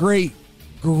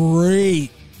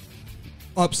great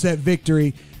upset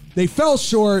victory. They fell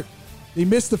short. They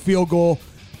missed the field goal.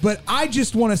 But I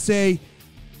just want to say,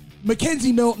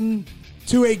 Mackenzie Milton,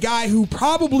 to a guy who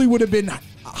probably would have been a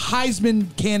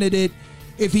Heisman candidate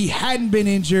if he hadn't been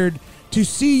injured, to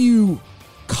see you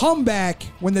come back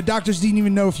when the doctors didn't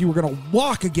even know if you were going to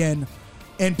walk again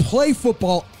and play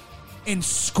football and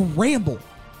scramble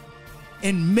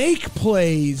and make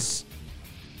plays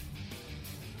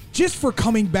just for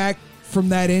coming back from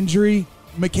that injury.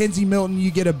 Mackenzie Milton,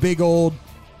 you get a big old...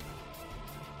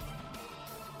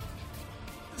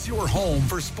 It's your home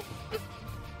for sports.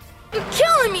 You're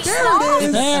killing me,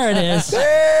 Smalls. There it is.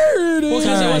 There it is. Well,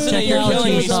 because it wasn't you're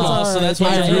killing me, Smalls, so that's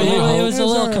why it's really it was a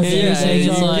little confusing.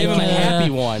 It's like, give him a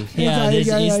happy one. Yeah,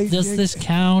 does this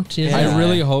count? I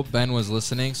really hope Ben was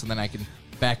listening, so then I can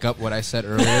back up what I said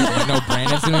earlier. I know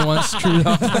Brandon's the only one screwed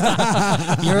up.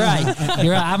 You're right.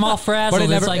 I'm all frazzled.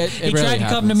 He tried to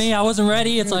come to me. I wasn't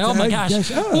ready. It's like, oh my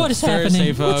gosh, what is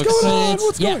happening? Folks. What's going on?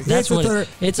 What's going on? That's what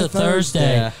it's a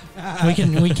Thursday.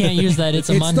 We can't use that. It's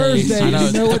a Monday. Thursday. I know,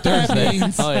 You know what that Thursday.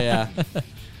 means. Oh, yeah.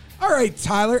 All right,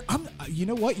 Tyler. You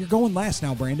know what? You're going last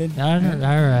now, Brandon. All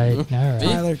right.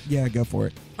 Tyler, yeah, go for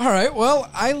it. All right. Well,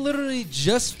 I literally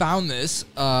just found this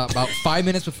about 5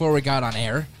 minutes before we got on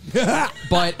air.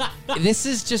 But this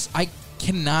is just, I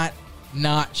cannot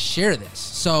not share this.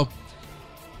 So,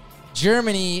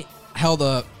 Germany held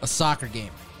a soccer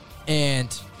game.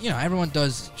 And, everyone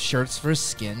does shirts for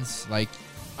skins, like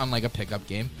on like a pickup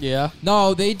game. Yeah.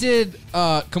 No, they did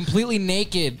completely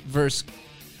naked versus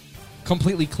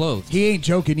completely clothed. He ain't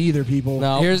joking either, people.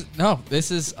 No.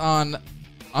 This is on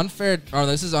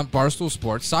this is on Barstool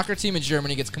Sports. Soccer team in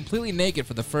Germany gets completely naked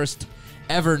for the first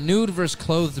ever nude versus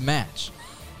clothed match.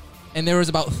 And there was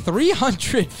about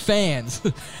 300 fans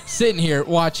sitting here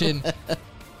watching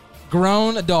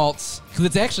grown adults. Because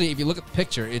it's actually, if you look at the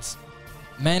picture, it's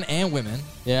men and women.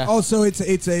 Yeah. Oh, so it's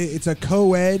a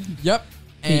co-ed. Yep.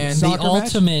 And the soccer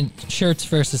ultimate shirts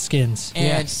versus skins.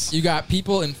 And you got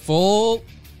people in full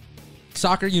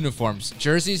soccer uniforms,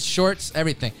 jerseys, shorts,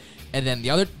 everything. And then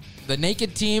the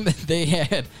naked team, they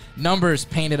had numbers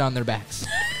painted on their backs.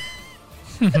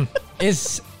 What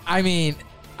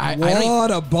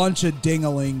a bunch of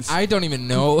dinglings. I don't even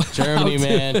know. Germany,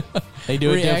 man. They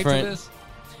do it react to different. this.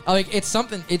 Like, it's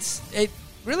something, it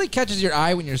really catches your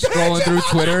eye when you're scrolling through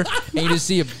Twitter and you just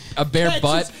see a bare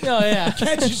butt. Oh, yeah.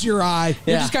 Catches your eye.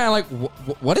 You're just kind of like,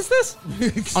 what is this?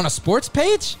 On a sports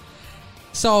page?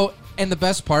 So, and the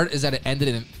best part is that it ended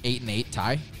in an 8-8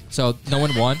 tie. So no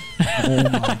one won. Oh my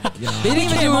god! They didn't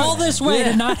even do all this way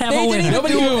to not have a winner.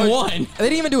 Nobody even won. They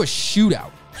didn't even do a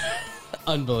shootout.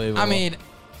 Unbelievable. I mean,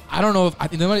 I don't know if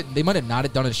they might have not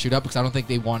have done a shootout because I don't think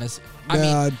they want to.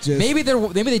 Maybe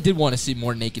they did want to see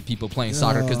more naked people playing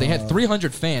soccer because they had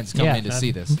 300 fans come in to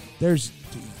see this.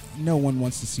 No one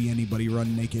wants to see anybody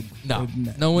run naked.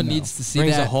 No one needs to see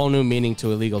brings that. a whole new meaning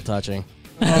to illegal touching.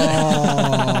 Oh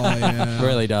yeah, it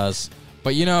really does.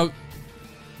 But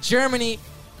Germany,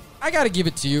 I got to give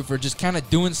it to you for just kind of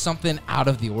doing something out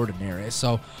of the ordinary.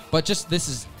 So, but this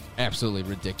is absolutely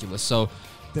ridiculous. So,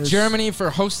 Germany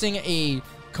for hosting a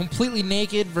completely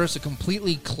naked versus a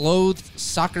completely clothed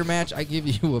soccer match. I give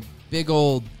you a big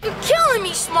old... You're killing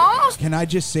me, Smalls. Can I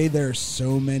just say there are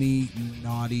so many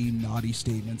naughty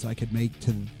statements I could make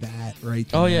to that right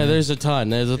there. Oh, yeah, there's a ton.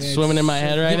 There's swimming in my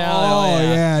head right now. Oh,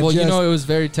 yeah. Well, it was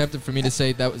very tempting for me to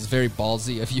say that was very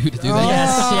ballsy of you to do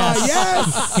that.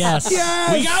 Yes.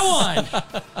 We got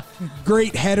one.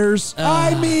 Great headers.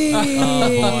 I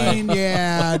mean,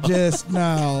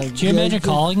 no. Do you imagine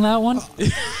calling that one?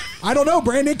 I don't know,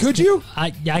 Brandon. Could you?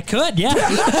 I could, yeah.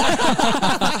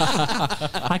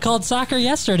 I called soccer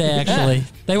yesterday, actually.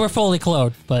 They were fully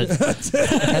clothed, but that's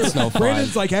no fun.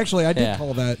 Brandon's like, actually, I did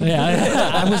call that.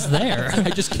 Yeah, I was there. I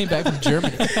just came back from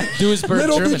Germany. Duisburg,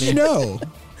 Little Germany. did you know.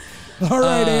 All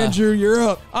right, Andrew, you're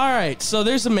up. All right, so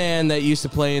there's a man that used to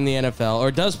play in the NFL, or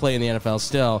does play in the NFL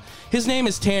still. His name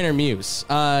is Tanner Muse.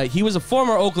 He was a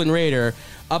former Oakland Raider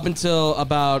up until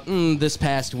about this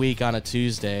past week on a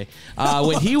Tuesday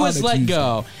when he was let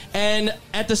go. And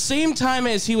at the same time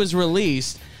as he was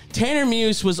released, Tanner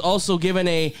Muse was also given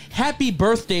a happy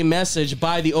birthday message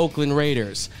by the Oakland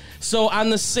Raiders. So on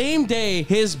the same day,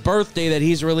 his birthday that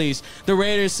he's released, the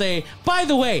Raiders say, by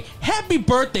the way, happy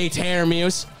birthday, Tanner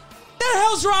Muse. What the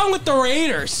hell's wrong with the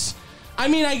Raiders? I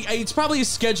mean, it's probably a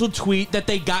scheduled tweet that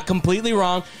they got completely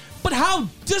wrong, but how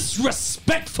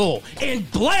disrespectful and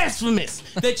blasphemous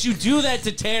that you do that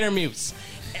to Tanner Muse.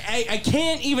 I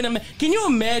can't even. Can you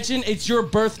imagine? It's your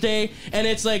birthday, and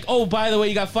it's like, oh, by the way,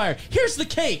 you got fired. Here's the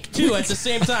cake too at the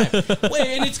same time,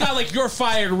 and it's got like "you're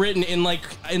fired" written in like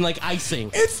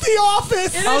icing. It's The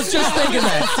Office. I was just thinking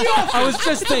that. I was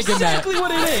just thinking Exactly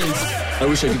what it is. I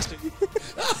wish I could.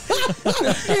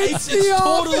 It's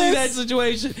totally that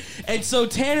situation. And so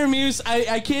Tanner Muse,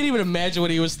 I can't even imagine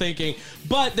what he was thinking.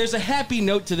 But there's a happy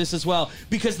note to this as well,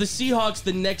 because the Seahawks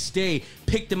the next day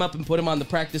picked him up and put him on the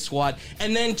practice squad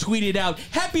and then tweeted out,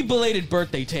 "Happy belated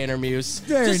birthday, Tanner Muse."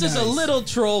 Very Just as a nice. little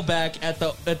troll back at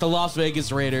the Las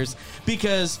Vegas Raiders,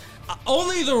 because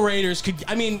only the Raiders could,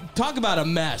 I mean, talk about a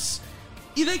mess.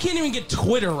 They can't even get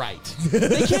Twitter right.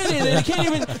 They can't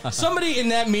even. Somebody in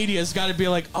that media has got to be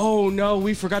like, "Oh no,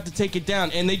 we forgot to take it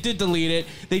down," and they did delete it.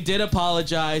 They did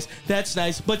apologize. That's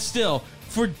nice, but still,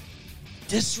 for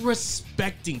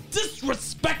disrespecting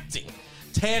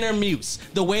Tanner Muse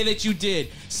the way that you did,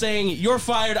 saying you're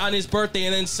fired on his birthday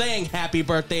and then saying happy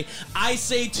birthday, I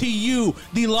say to you,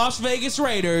 the Las Vegas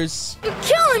Raiders, You're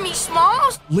killing me,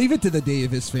 Smalls. Leave it to the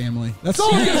Davis family. That's all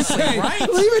all I'm I'm gonna gonna say, say. right?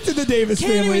 Leave it to the Davis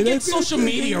Can't family. even get That's- social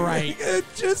media right.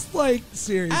 Just like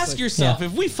seriously. ask yourself,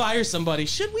 if we fire somebody,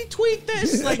 should we tweet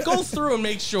this? Like, go through and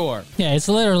make sure. Yeah, it's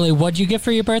literally, what'd you get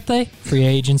for your birthday? Free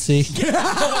agency.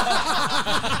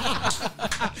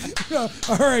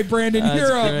 All right, Brandon,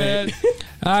 you're up, great. man.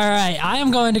 All right, I am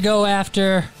going to go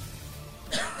after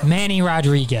Manny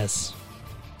Rodriguez.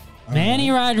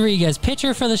 Manny Rodriguez,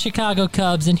 pitcher for the Chicago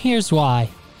Cubs, and here's why.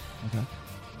 Okay.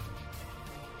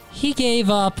 He gave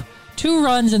up 2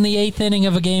 runs in the 8th inning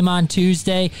of a game on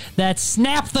Tuesday that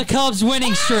snapped the Cubs'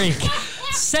 winning streak.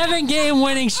 7-game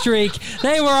winning streak.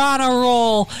 They were on a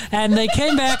roll, and they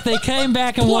came back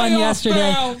and won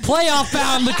yesterday. bound. Playoff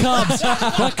bound, the Cubs.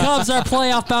 The Cubs are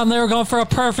playoff bound. They were going for a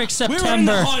perfect We were in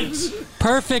the September. hunt.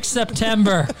 Perfect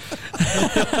September.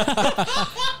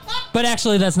 But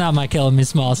actually, that's not my killing me,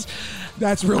 Smalls.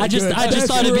 That's really I just good. thought That's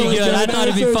it'd be really good. I thought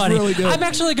it'd be That's funny. really good. I'm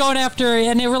actually going after,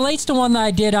 and it relates to one that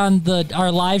I did on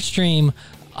our live stream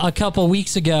a couple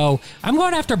weeks ago. I'm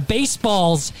going after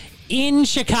baseballs in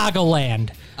Chicagoland.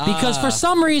 Because for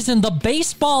some reason, the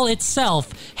baseball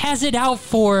itself has it out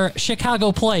for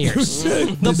Chicago players.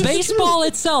 The baseball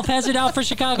itself has it out for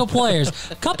Chicago players.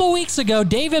 A couple weeks ago,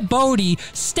 David Bodie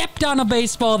stepped on a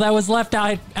baseball that was left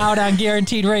out on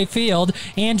Guaranteed Rate Field.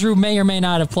 Andrew may or may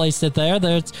not have placed it there.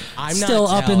 It's I'm still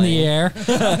not up in the telling. air.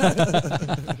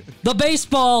 The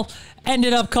baseball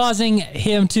ended up causing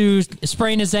him to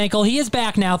sprain his ankle. He is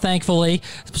back now, thankfully.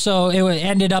 So it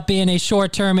ended up being a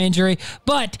short-term injury.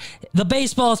 But the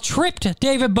baseball tripped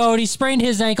David Bodie, sprained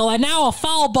his ankle, and now a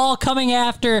foul ball coming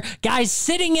after guys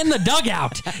sitting in the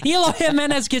dugout. Eloy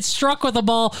Jimenez gets struck with a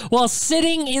ball while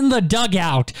sitting in the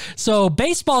dugout. So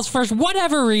baseballs, for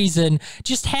whatever reason,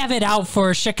 just have it out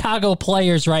for Chicago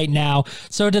players right now.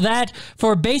 So to that,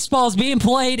 for baseballs being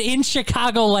played in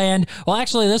Chicagoland, well,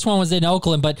 actually, this one was in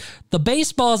Oakland, but the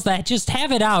baseballs that just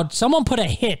have it out, someone put a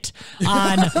hit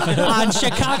on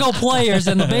Chicago players,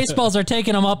 and the baseballs are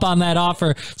taking them up on that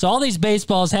offer. So all these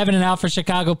baseballs having it out for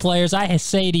Chicago players, I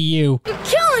say to you, You're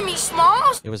killing me,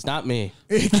 Smalls. It was not me.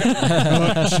 Sure,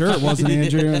 it wasn't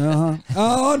Andrew.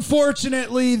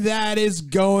 Unfortunately, that is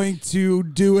going to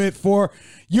do it for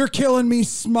You're Killing Me,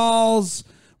 Smalls.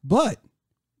 But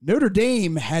Notre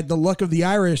Dame had the luck of the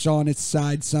Irish on its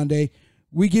side Sunday.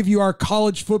 We give you our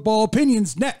college football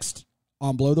opinions next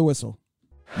on Blow the Whistle.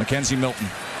 Mackenzie Milton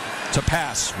to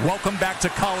pass. Welcome back to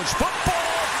college football.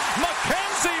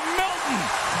 Mackenzie Milton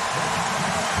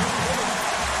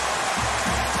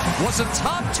was a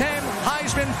top 10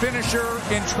 Heisman finisher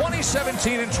in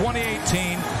 2017 and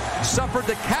 2018. Suffered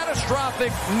the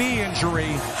catastrophic knee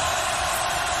injury.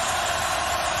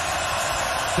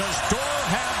 Does Dorr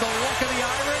have the luck of the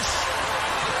Irish?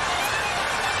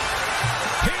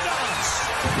 He does.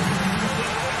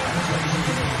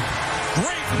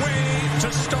 Great way to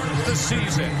start the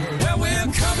season. Well,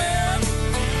 we're coming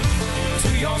to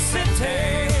your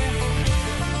city.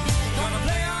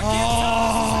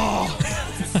 Oh,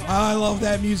 I love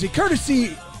that music.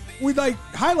 Courtesy, we like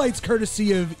highlights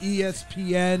courtesy of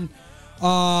ESPN.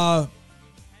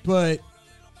 But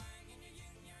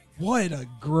what a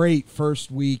great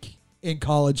first week in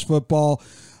college football.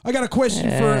 I got a question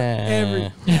for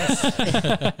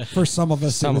for some of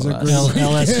us. It was a great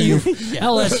LSU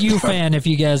LSU fan, if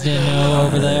you guys didn't know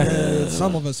over there.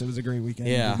 Some of us, it was a great weekend.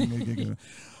 Yeah.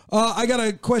 I got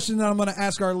a question that I'm going to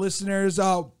ask our listeners.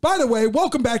 By the way,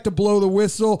 welcome back to Blow the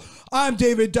Whistle. I'm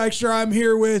David Dykstra. I'm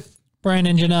here with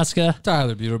Brandon Januska.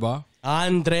 Tyler Buterbaugh.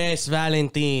 Andres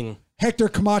Valentin. Hector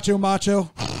Camacho Macho.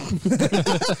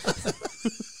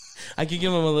 I could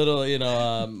give him a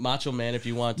little, Macho Man if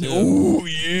you want to. Oh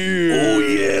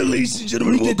yeah, ladies and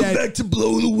gentlemen, welcome back to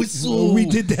Blow the Whistle. We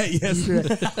did that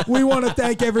yesterday. We want to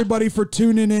thank everybody for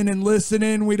tuning in and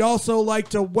listening. We'd also like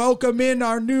to welcome in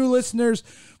our new listeners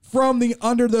from the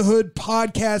Under the Hood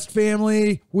podcast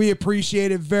family. We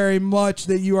appreciate it very much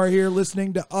that you are here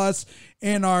listening to us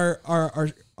and our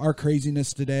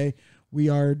craziness today. We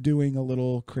are doing a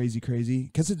little crazy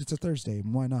because it's a Thursday,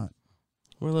 and why not?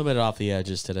 We're a little bit off the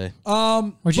edges today.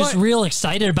 We're just real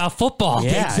excited about football.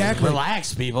 Yeah, exactly.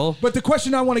 Relax, people. But the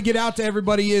question I want to get out to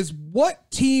everybody is,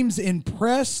 what teams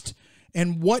impressed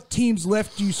and what teams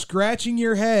left you scratching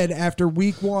your head after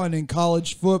week 1 in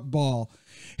college football?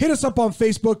 Hit us up on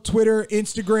Facebook, Twitter,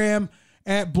 Instagram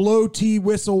at Blow T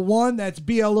Whistle 1. That's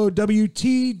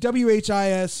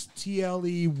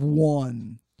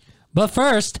BLOWTWHISTLE1. But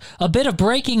first, a bit of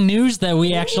breaking news that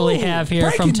we actually have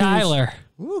here from Tyler.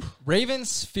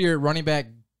 Ravens fear running back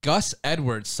Gus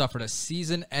Edwards suffered a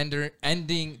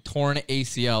season-ending torn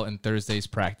ACL in Thursday's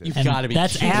practice. You've got to be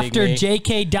That's kidding after me.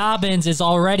 J.K. Dobbins is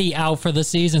already out for the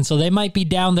season, so they might be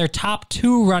down their top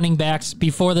 2 running backs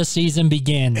before the season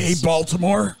begins. Hey,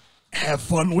 Baltimore, have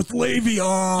fun with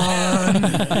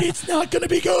Le'Veon. It's not going to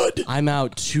be good. I'm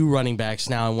out 2 running backs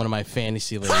now in one of my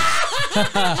fantasy leagues.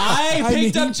 I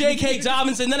picked up J.K.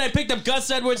 Dobbins, and then I picked up Gus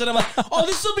Edwards, and I'm like, oh,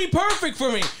 this will be perfect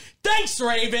for me. Thanks,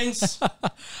 Ravens.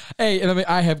 Hey,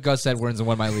 I have Gus Edwards in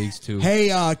one of my leagues, too. Hey,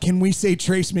 can we say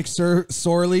Trace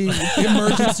McSorley,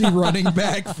 emergency running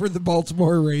back for the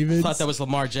Baltimore Ravens? I thought that was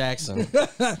Lamar Jackson.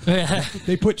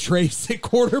 They put Trace at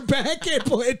quarterback and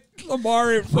put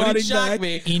Lamar at running back.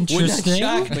 Interesting. Wouldn't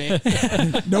shock me.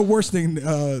 No worse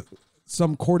than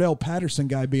some Cordell Patterson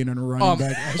guy being in a running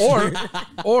back.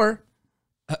 Or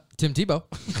Tim Tebow.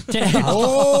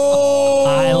 Oh,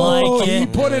 I like it. He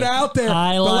put it out there.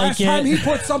 I the like last time he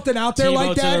put something out there Tebow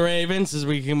like to that. the Ravens.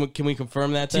 Can we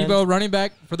confirm that? Then? Tebow running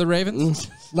back for the Ravens.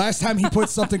 Last time he put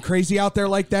something crazy out there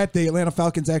like that, the Atlanta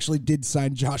Falcons actually did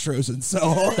sign Josh Rosen.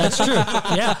 So That's true.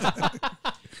 Yeah.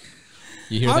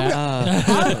 You hear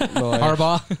that?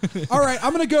 Harbaugh. All right,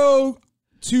 I'm going to go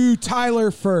to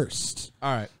Tyler first.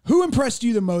 All right. Who impressed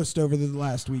you the most over the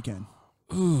last weekend?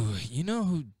 Ooh, you know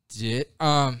who did?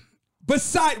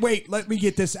 Wait, let me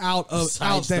get this out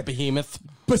Besides there. the behemoth.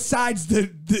 Besides the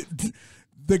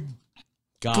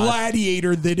God.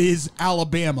 gladiator that is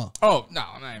Alabama. Oh, no,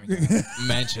 I'm not even going to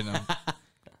mention him.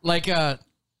 Like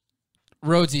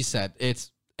Rhodesy said,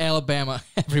 it's Alabama,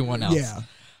 everyone else. Yeah.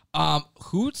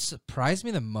 Who surprised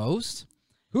me the most?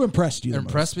 Who impressed you Me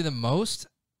the most?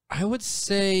 I would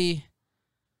say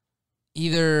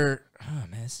either, oh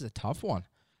man, this is a tough one.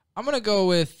 I'm going to go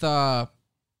with Iowa.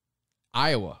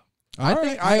 I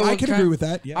think I can agree with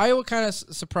that. Yeah. Iowa kind of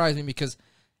surprised me because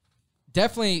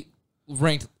definitely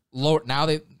ranked lower. Now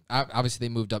they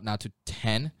moved up now to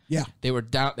 10. Yeah. They were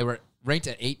down. They were ranked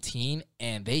at 18,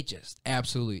 and they just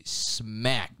absolutely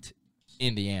smacked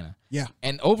Indiana. Yeah.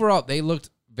 And overall, they looked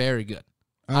very good.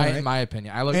 In my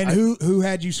opinion, who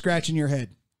had you scratching your head?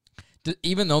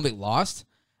 Even though they lost,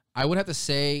 I would have to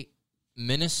say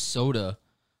Minnesota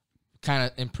kind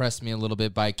of impressed me a little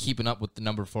bit by keeping up with the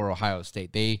number 4 Ohio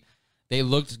State. They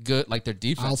looked good, like their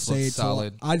defense looked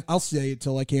solid. I'll say it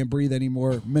till I can't breathe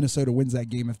anymore. Minnesota wins that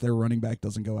game if their running back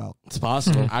doesn't go out. It's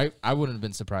possible. I wouldn't have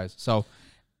been surprised. So,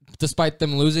 despite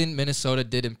them losing, Minnesota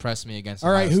did impress me against.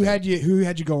 All right, Ohio who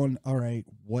had you going? All right,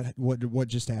 what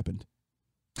just happened?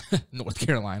 North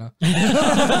Carolina.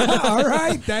 All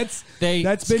right, that's been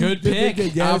good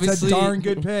pick. Yeah, it's a darn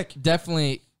good pick.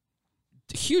 Definitely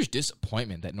a huge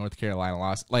disappointment that North Carolina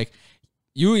lost. Like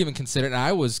you even considered, and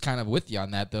I was kind of with you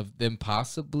on that, them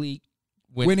possibly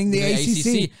winning the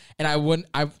ACC. And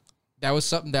that was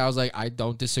something that I was like, I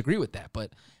don't disagree with that.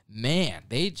 But man,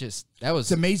 it's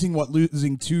amazing what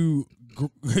losing 2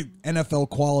 NFL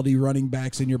quality running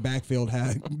backs in your backfield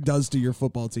does to your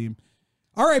football team.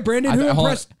 All right, Brandon, who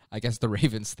impressed? I guess the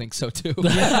Ravens think so too.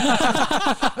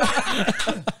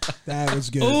 That was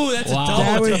good. Ooh, that's a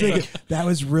double take. That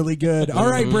was really good. All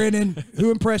right, Brandon,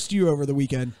 who impressed you over the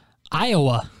weekend?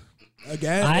 Iowa.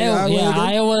 Again?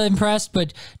 Iowa impressed,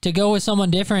 but to go with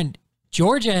someone different,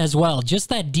 Georgia as well. Just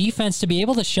that defense to be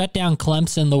able to shut down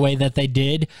Clemson the way that they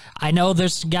did. I know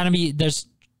there's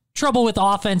trouble with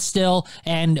offense still,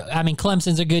 and I mean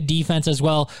Clemson's a good defense as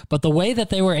well, but the way that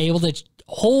they were able to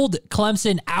hold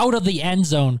Clemson out of the end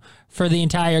zone for the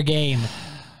entire game,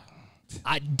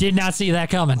 I did not see that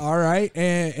coming. All right,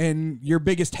 and your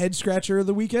biggest head scratcher of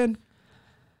the weekend?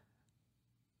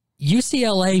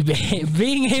 UCLA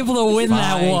being able to win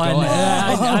that one.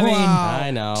 I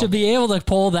know. To be able to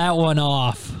pull that one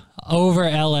off over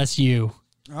LSU.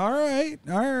 All right.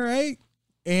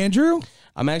 Andrew?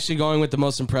 I'm actually going with the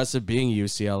most impressive being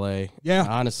UCLA. Yeah.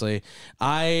 Honestly.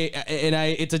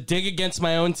 It's a dig against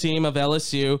my own team of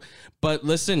LSU, but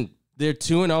listen, they're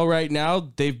 2-0 right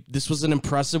now. This was an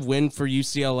impressive win for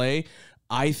UCLA.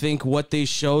 I think what they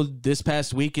showed this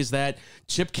past week is that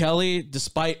Chip Kelly,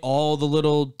 despite all the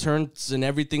little turns and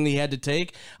everything that he had to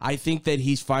take, I think that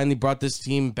he's finally brought this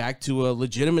team back to a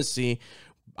legitimacy.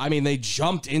 I mean, they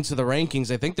jumped into the rankings.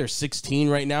 I think they're 16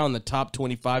 right now in the top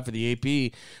 25 for the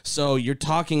AP. So you're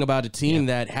talking about a team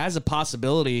that has a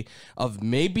possibility of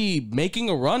maybe making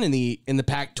a run in the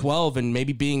Pac-12 and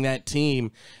maybe being that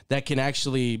team that can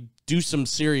actually do some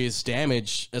serious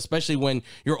damage, especially when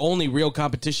your only real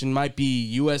competition might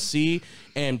be USC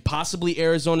and possibly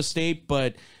Arizona State,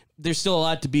 but there's still a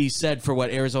lot to be said for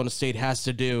what Arizona State has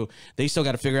to do. They still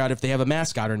got to figure out if they have a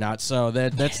mascot or not, so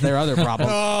that's their other problem.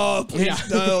 Oh, please,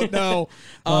 no.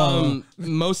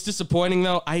 Most disappointing,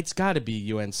 though, it's got to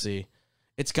be UNC.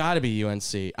 It's got to be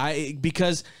UNC.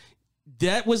 Because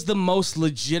that was the most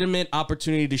legitimate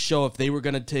opportunity to show if they were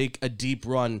going to take a deep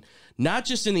run, not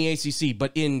just in the ACC,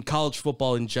 but in college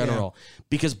football in general. Yeah.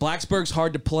 Because Blacksburg's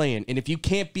hard to play in. And if you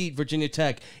can't beat Virginia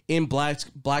Tech in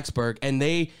Blacksburg,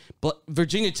 and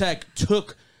Virginia Tech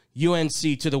took UNC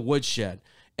to the woodshed.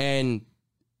 And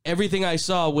everything I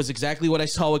saw was exactly what I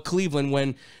saw with Cleveland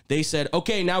when they said,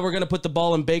 okay, now we're going to put the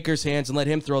ball in Baker's hands and let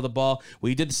him throw the ball.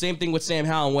 We did the same thing with Sam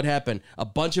Howell, and what happened? A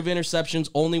bunch of interceptions,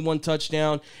 only one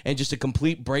touchdown, and just a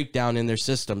complete breakdown in their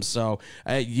system. So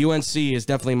UNC is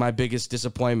definitely my biggest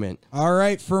disappointment. All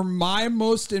right, for my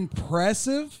most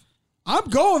impressive, I'm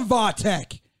going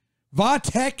Vatek.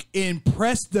 Vatek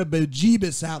impressed the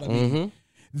bejeebus out of me. Mm-hmm.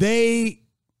 They...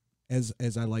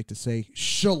 As I like to say,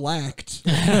 shellacked.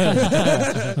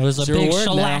 It was a big shellacking over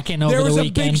the weekend. There was a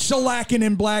big shellacking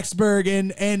in Blacksburg,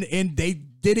 and they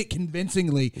did it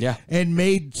convincingly. Yeah. And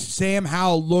made Sam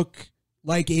Howell look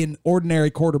like an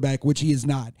ordinary quarterback, which he is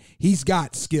not. He's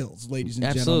got skills, ladies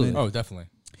and gentlemen. Oh, definitely.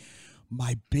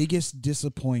 My biggest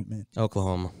disappointment.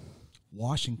 Oklahoma.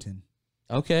 Washington.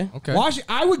 Okay.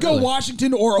 I would go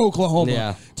Washington or Oklahoma,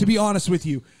 Yeah. to be honest with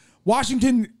you.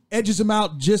 Washington edges them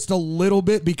out just a little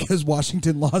bit because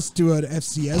Washington lost to an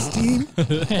FCS team.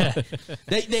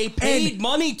 They paid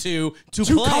money to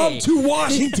come play. to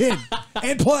Washington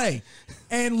and play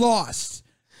and lost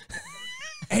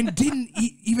and didn't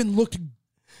even look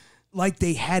like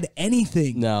they had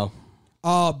anything. No.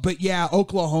 But yeah,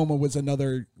 Oklahoma was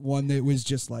another one that was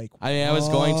just like, I was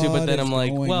going to, but then I'm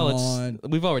like, well,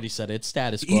 we've already said it's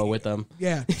status quo with them.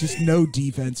 Yeah, just no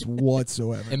defense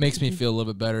whatsoever. It makes me feel a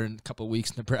little bit better. In a couple of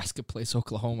weeks, Nebraska plays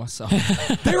Oklahoma, so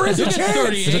there is a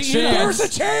chance. There's a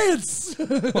chance.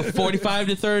 What,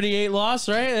 45-38 loss,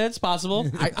 right? That's possible.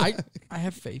 I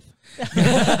have faith.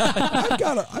 I've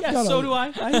got so do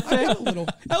I. I have faith. A little.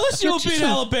 LSU will beat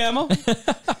Alabama.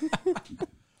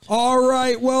 All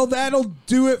right, well, that'll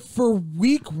do it for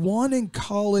week 1 in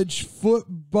college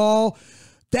football.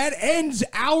 That ends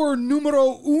our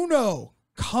numero uno.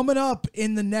 Coming up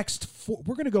in the next,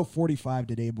 we're going to go 45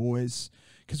 today, boys,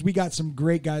 because we got some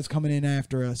great guys coming in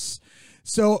after us.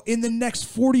 So in the next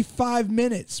 45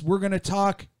 minutes, we're going to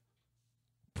talk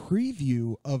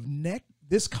preview of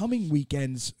this coming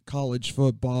weekend's college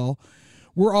football.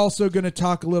 We're also going to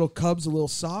talk a little Cubs, a little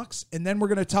Sox, and then we're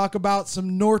going to talk about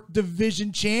some North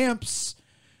Division champs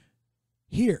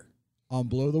here on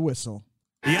Blow the Whistle.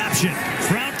 The option.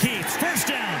 Brown keeps. First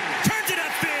down. Turns it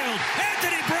upfield.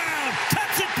 Anthony Brown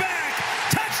cuts it back.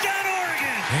 Touchdown,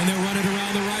 Oregon. And they're running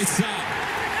around the right side.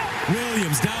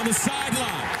 Williams down the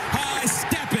sideline. High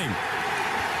stepping.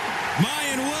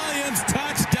 Mayan Williams,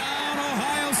 touchdown,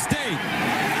 Ohio State.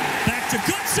 Back to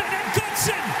Goodson, and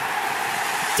Goodson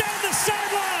down the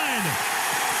sideline.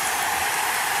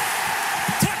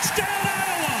 Touchdown,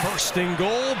 Iowa. First and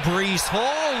goal, Breece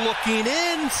Hall looking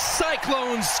in.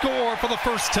 Cyclones score for the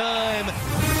first time.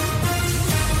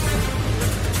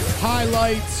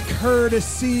 Highlights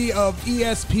courtesy of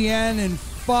ESPN and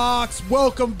Fox.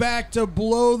 Welcome back to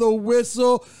Blow the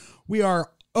Whistle. We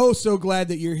are so glad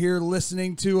that you're here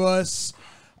listening to us.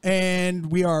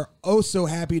 And we are so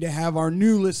happy to have our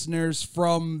new listeners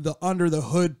from the Under the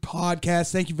Hood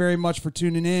podcast. Thank you very much for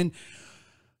tuning in.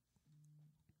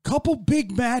 Couple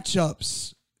big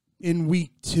matchups in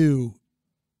week 2.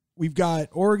 We've got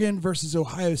Oregon versus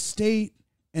Ohio State,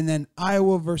 and then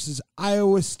Iowa versus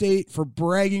Iowa State for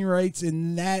bragging rights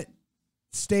in that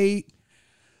state.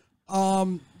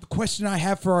 The question I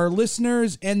have for our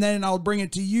listeners, and then I'll bring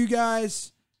it to you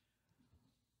guys.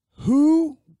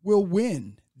 Who will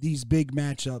win these big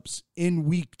matchups in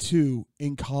week 2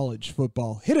 in college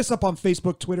football. Hit us up on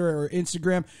Facebook, Twitter, or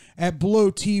Instagram at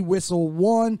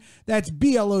BlowTWhistle1. That's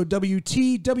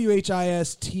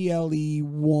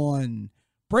BLOWTWHISTLE1.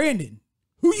 Brandon,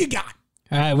 who you got?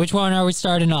 All right, which one are we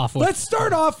starting off with? Let's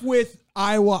start off with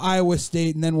Iowa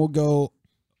State, and then we'll go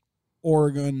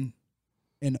Oregon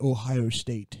and Ohio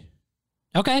State.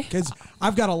 Okay. Because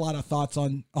I've got a lot of thoughts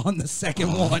on the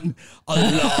second one.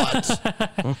 A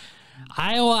lot.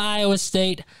 Iowa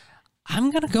State.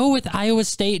 I'm going to go with Iowa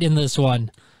State in this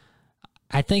one.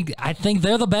 I think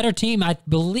they're the better team. I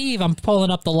believe, I'm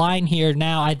pulling up the line here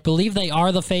now, I believe they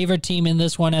are the favorite team in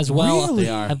this one as well. Really? They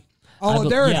are.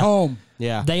 They're at home.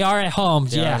 Yeah. They are at home.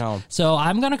 They are at home. So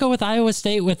I'm going to go with Iowa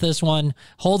State with this one,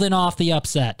 holding off the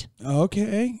upset.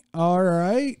 Okay. All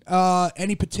right.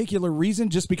 Any particular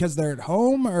reason? Just because they're at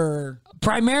home, or?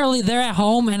 Primarily they're at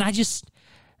home, and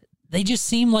they just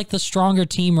seem like the stronger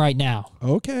team right now.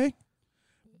 Okay.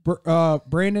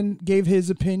 Brandon gave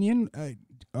his opinion.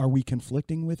 Are we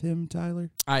conflicting with him, Tyler?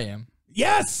 I am.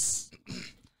 Yes!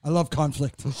 I love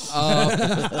conflict. It's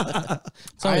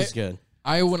always good.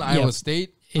 Iowa and Iowa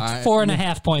State. It's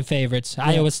 4.5 point favorites. Yeah.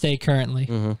 Iowa State currently.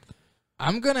 Mm-hmm.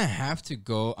 I'm gonna have to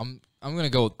go. I'm gonna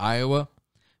go with Iowa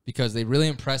because they really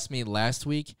impressed me last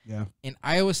week. Yeah. In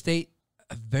Iowa State,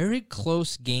 a very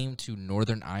close game to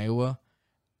Northern Iowa.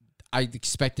 I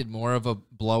expected more of a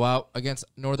blowout against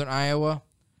Northern Iowa,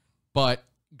 but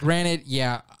granted,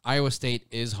 yeah, Iowa State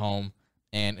is home,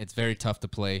 and it's very tough to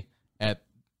play at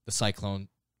the Cyclone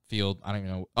Field. I don't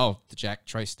even know. Oh, the Jack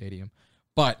Trice Stadium,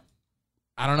 but.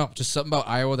 I don't know. Just something about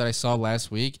Iowa that I saw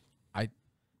last week. I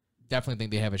definitely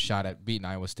think they have a shot at beating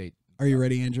Iowa State. Are you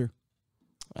ready, Andrew?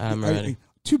 I'm ready.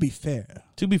 To be fair,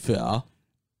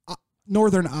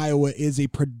 Northern Iowa is a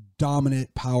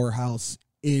predominant powerhouse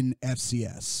in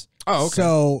FCS. Oh, okay.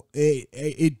 So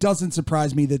it doesn't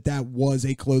surprise me that was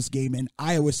a close game, and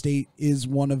Iowa State is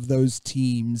one of those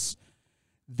teams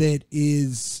that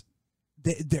is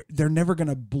they're never going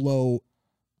to blow,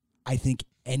 I think,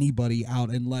 anybody out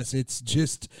unless it's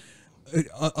just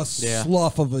a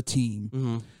slough of a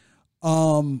team.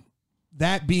 Mm-hmm.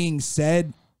 That being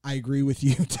said, I agree with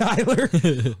you, Tyler.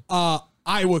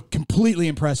 Iowa completely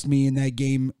impressed me in that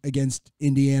game against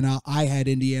Indiana. I had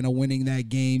Indiana winning that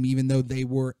game, even though they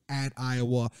were at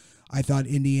Iowa. I thought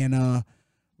Indiana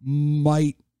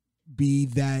might be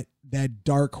that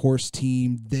dark horse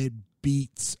team that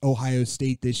beats Ohio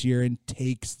State this year and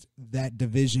takes that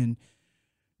division.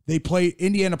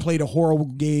 Indiana played a horrible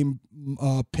game.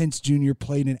 Pence Jr.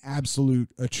 played an absolute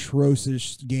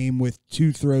atrocious game with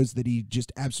 2 throws that he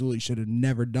just absolutely should have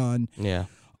never done. Yeah.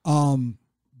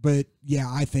 But yeah,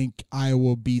 I think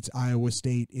Iowa beats Iowa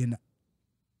State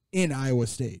in Iowa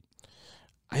State.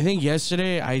 I think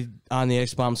yesterday on the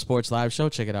X-Bomb Sports Live show,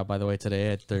 check it out, by the way,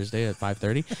 today at Thursday at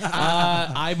 5:30.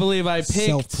 I believe I picked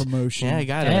self-promotion. Yeah, I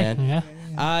got it, man. Yeah.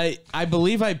 I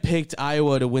believe I picked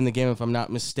Iowa to win the game, if I'm not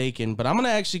mistaken. But I'm going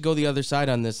to actually go the other side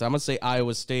on this. I'm going to say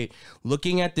Iowa State.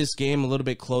 Looking at this game a little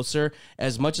bit closer,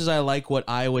 as much as I like what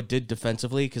Iowa did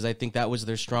defensively, because I think that was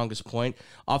their strongest point,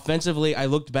 offensively, I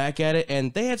looked back at it,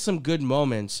 and they had some good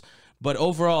moments. But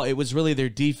overall, it was really their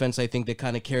defense, I think, that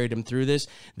kind of carried them through this.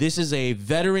 This is a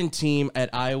veteran team at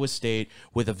Iowa State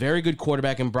with a very good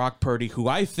quarterback in Brock Purdy, who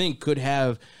I think could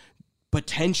have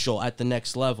potential at the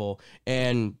next level.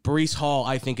 And Breece Hall,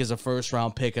 I think, is a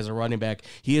first-round pick as a running back.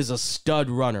 He is a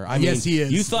stud runner. Yes, he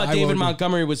is. You thought David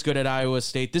Montgomery was good at Iowa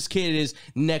State. This kid is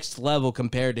next level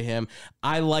compared to him.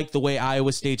 I like the way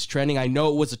Iowa State's trending. I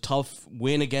know it was a tough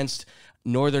win against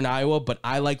Northern Iowa, but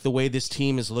I like the way this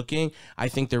team is looking. I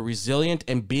think they're resilient,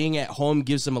 and being at home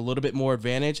gives them a little bit more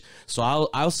advantage. So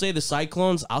I'll say the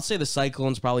Cyclones. I'll say the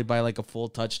Cyclones probably by like a full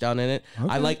touchdown in it.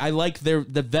 Okay. I like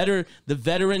the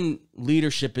veteran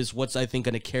leadership is what's I think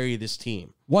going to carry this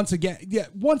team. Once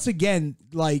again,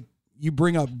 like you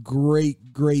bring up great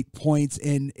points,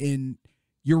 and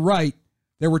you're right.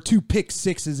 There were 2 pick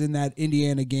sixes in that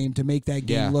Indiana game to make that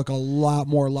game look a lot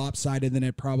more lopsided than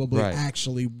it probably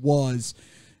actually was.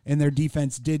 And their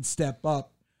defense did step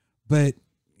up. But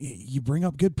you bring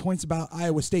up good points about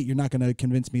Iowa State. You're not going to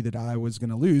convince me that Iowa's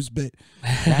going to lose. But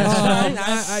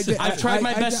I've tried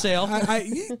my best, Sale.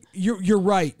 You're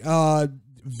right.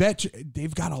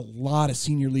 They've got a lot of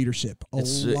senior leadership.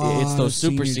 It's those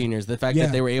super seniors. The fact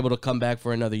that they were able to come back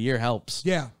for another year helps.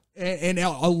 Yeah. And a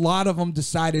lot of them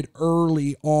decided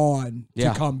early on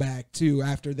to come back too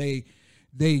after they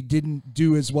didn't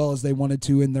do as well as they wanted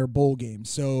to in their bowl game.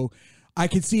 So I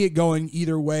could see it going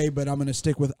either way, but I'm going to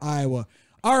stick with Iowa.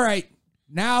 All right,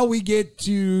 now we get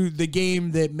to the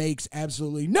game that makes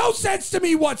absolutely no sense to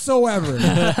me whatsoever.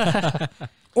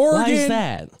 Oregon, why is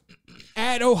that?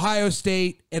 at Ohio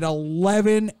State at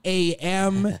 11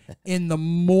 a.m. in the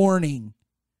morning.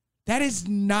 That is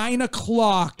 9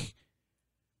 o'clock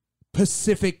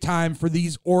Pacific time for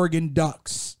these Oregon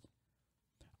Ducks.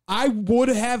 I would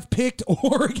have picked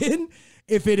Oregon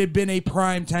if it had been a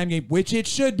primetime game, which it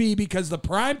should be because the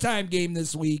primetime game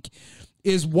this week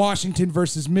is Washington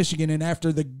versus Michigan. And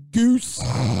after the goose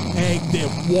egg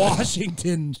that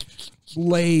Washington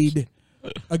laid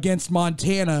against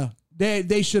Montana,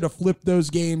 they should have flipped those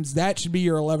games. That should be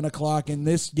your 11 o'clock, and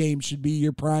this game should be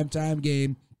your primetime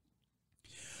game.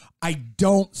 I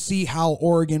don't see how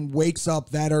Oregon wakes up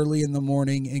that early in the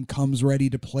morning and comes ready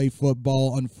to play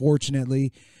football,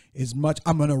 unfortunately.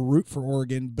 I'm going to root for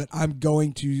Oregon, but I'm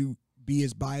going to be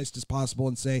as biased as possible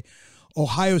and say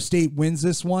Ohio State wins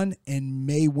this one and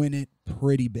may win it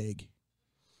pretty big.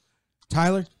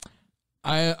 Tyler?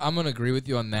 I'm going to agree with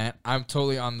you on that. I'm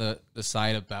totally on the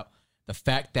side about the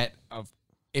fact that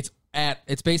it's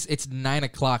 9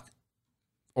 o'clock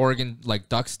Oregon, like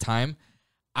Ducks time.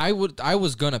 I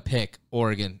was going to pick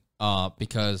Oregon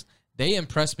because they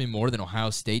impressed me more than Ohio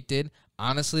State did.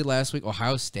 Honestly, last week,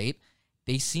 Ohio State,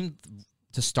 they seemed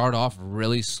to start off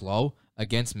really slow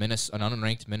against an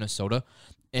unranked Minnesota.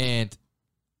 And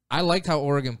I liked how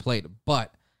Oregon played,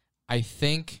 but I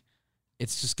think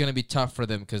it's just going to be tough for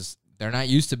them because they're not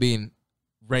used to being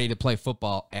ready to play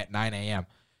football at 9 a.m.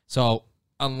 So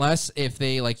unless if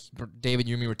they, like David,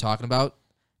 you and me were talking about,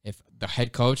 if the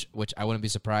head coach, which I wouldn't be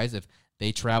surprised if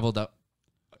they traveled up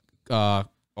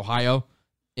Ohio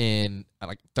in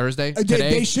like Thursday.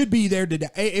 Today, they should be there today.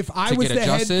 If I was the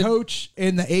head coach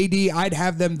and the AD, I'd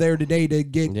have them there today to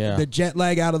get the jet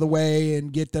lag out of the way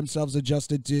and get themselves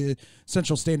adjusted to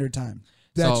Central Standard Time.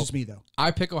 That's just me, though.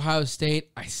 I pick Ohio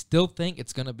State. I still think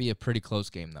it's going to be a pretty close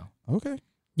game, though. Okay.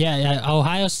 Yeah,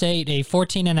 Ohio State, a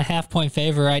 14.5-point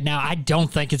favorite right now. I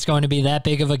don't think it's going to be that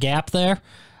big of a gap there.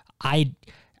 I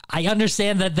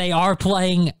understand that they are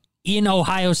playing in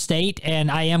Ohio State,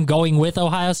 and I am going with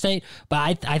Ohio State,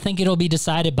 but I think it'll be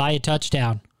decided by a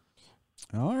touchdown.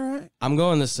 All right. I'm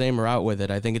going the same route with it.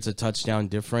 I think it's a touchdown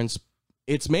difference.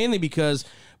 It's mainly because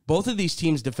both of these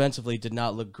teams defensively did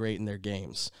not look great in their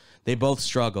games. They both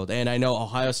struggled. And I know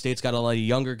Ohio State's got a lot of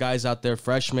younger guys out there,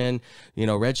 freshmen,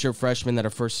 redshirt freshmen that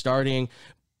are first starting.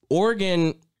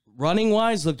 Oregon,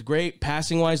 running-wise, looked great.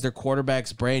 Passing-wise, their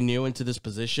quarterback's brand new into this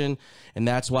position. And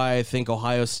that's why I think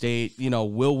Ohio State,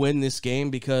 will win this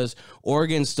game because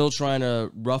Oregon's still trying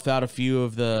to rough out a few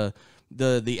of the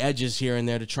edges here and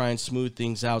there to try and smooth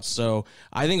things out. So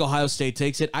I think Ohio State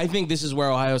takes it. I think this is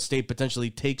where Ohio State potentially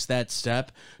takes that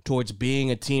step towards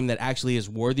being a team that actually is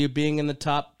worthy of being in the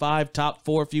top 5, top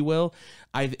 4, if you will.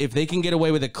 If they can get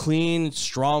away with a clean,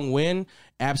 strong win,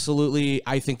 absolutely,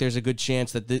 I think there's a good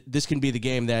chance that this can be the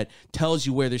game that tells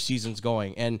you where their season's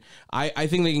going. And I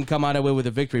think they can come out of it with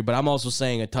a victory, but I'm also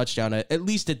saying a touchdown, at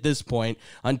least at this point,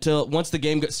 until once the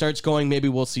game starts going, maybe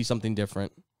we'll see something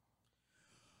different.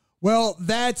 Well,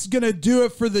 that's going to do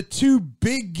it for the two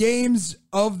big games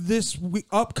of this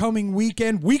upcoming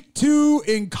weekend. Week 2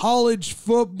 in college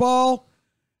football.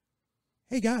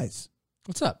 Hey, guys.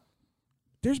 What's up?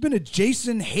 There's been a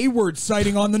Jason Hayward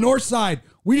sighting on the north side.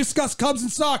 We discuss Cubs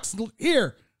and Sox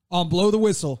here on Blow the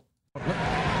Whistle.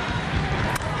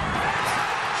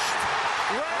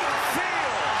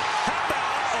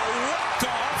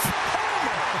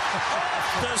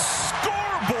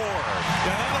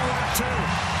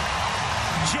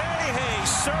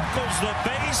 Circles the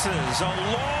bases. A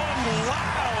long,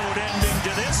 loud ending to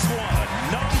this one.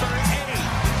 Number 8.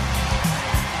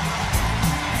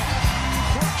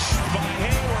 Crushed by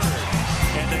Hayward.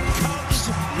 And the Cubs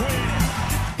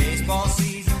win. Baseball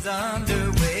season's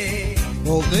underway.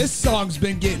 Well, this song's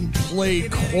been getting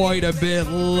played quite a bit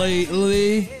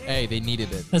lately. Hey, they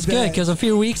needed it. That's good, because a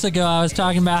few weeks ago I was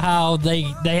talking about how they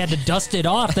had to dust it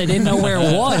off. They didn't know where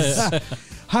it was.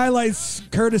 Highlights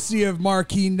courtesy of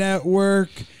Marquee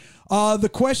Network. The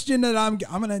question that I'm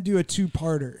going to do a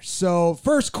two-parter. So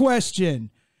first question,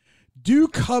 do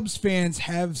Cubs fans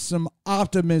have some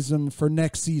optimism for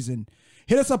next season?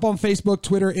 Hit us up on Facebook,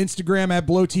 Twitter, Instagram at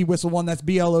BlowTWhistle1. That's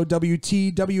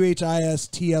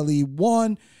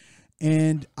BLOWTWHISTLE1.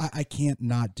 And I can't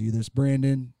not do this,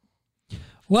 Brandon.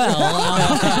 Well,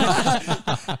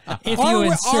 if you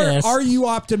insist. Are you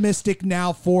optimistic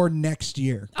now for next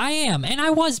year? I am, and I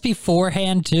was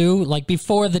beforehand too, like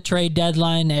before the trade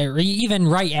deadline, or even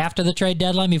right after the trade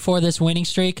deadline, before this winning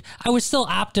streak. I was still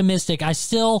optimistic. I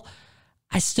still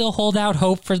hold out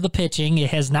hope for the pitching.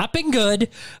 It has not been good,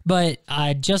 but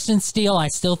Justin Steele, I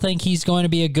still think he's going to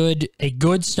be a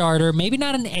good starter. Maybe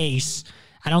not an ace.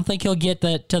 I don't think he'll get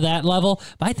to that level,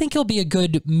 but I think he'll be a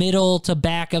good middle to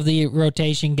back of the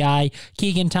rotation guy.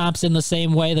 Keegan Thompson the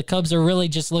same way. The Cubs are really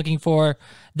just looking for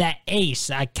that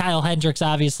ace. Kyle Hendricks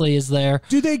obviously is there.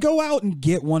 Do they go out and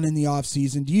get one in the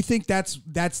offseason? Do you think that's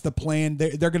the plan?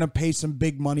 They're going to pay some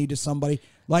big money to somebody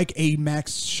like a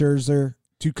Max Scherzer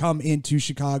to come into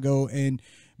Chicago and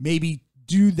maybe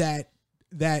do that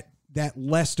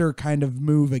Lester kind of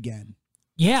move again?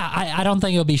 Yeah, I don't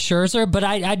think it'll be Scherzer, but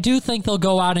I do think they'll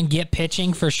go out and get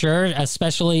pitching for sure,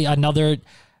 especially another,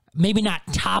 maybe not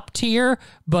top tier,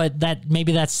 but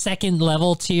maybe that second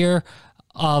level tier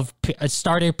of a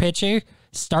starting pitcher,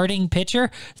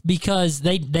 because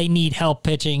they need help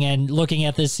pitching. And looking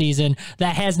at this season,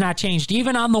 that has not changed.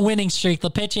 Even on the winning streak, the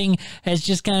pitching has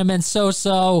just kind of been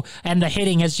so-so, and the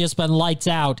hitting has just been lights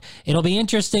out. It'll be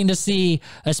interesting to see,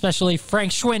 especially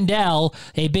Frank Schwindel,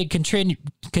 a big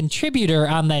contributor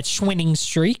on that Schwinning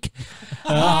streak.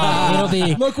 It'll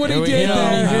be look what he did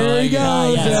there. Here he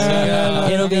goes.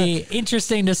 It'll be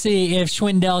interesting to see if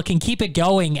Schwindel can keep it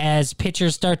going as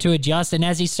pitchers start to adjust and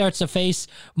as he starts to face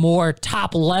more top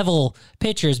level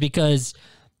pitchers, because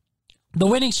the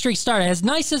winning streak started, as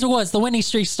nice as it was, the winning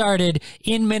streak started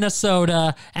in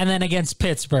Minnesota and then against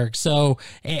Pittsburgh. So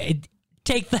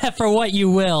take that for what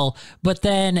you will. But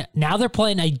then now they're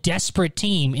playing a desperate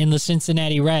team in the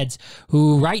Cincinnati Reds,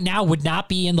 who right now would not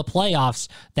be in the playoffs.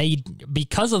 They,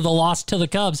 because of the loss to the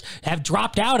Cubs, have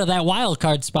dropped out of that wild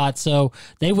card spot. So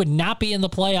they would not be in the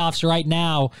playoffs right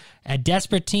now. A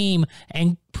desperate team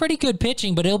and pretty good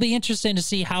pitching, but it'll be interesting to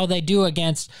see how they do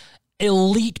against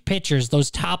elite pitchers, those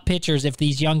top pitchers, if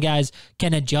these young guys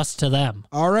can adjust to them.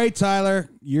 All right, Tyler,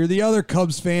 you're the other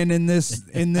Cubs fan in this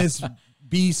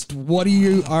beast. What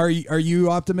are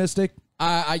you optimistic?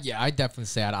 Yeah, I definitely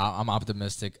say I'm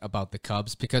optimistic about the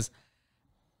Cubs, because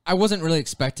I wasn't really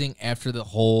expecting, after the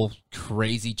whole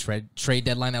crazy trade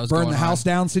deadline that was going on. Burn the house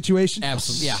down situation?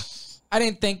 Absolutely, yeah. I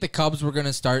didn't think the Cubs were going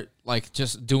to start like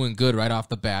just doing good right off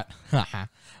the bat. Look what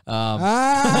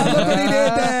he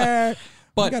did there.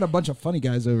 But we got a bunch of funny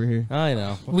guys over here. I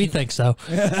know. We think so.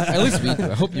 At least we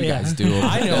do. I hope you guys do.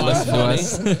 I know.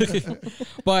 Listen to us.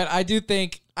 But I do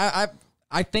think I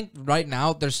think right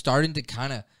now they're starting to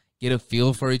kind of get a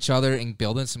feel for each other and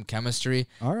building some chemistry.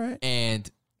 All right. And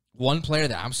one player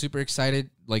that I'm super excited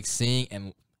like seeing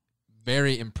and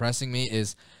very impressing me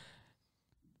is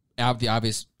the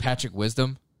obvious Patrick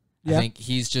Wisdom. Yeah. I think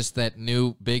he's just that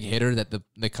new big hitter that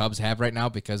the Cubs have right now,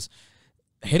 because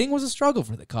hitting was a struggle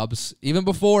for the Cubs even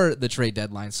before the trade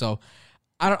deadline. So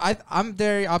I'm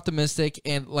very optimistic,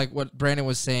 and like what Brandon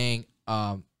was saying,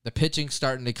 the pitching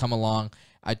starting to come along.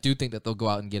 I do think that they'll go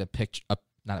out and get a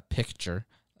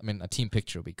team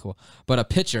picture would be cool, but a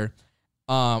pitcher.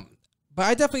 But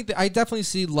I definitely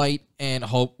see light and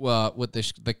hope with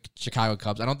the Chicago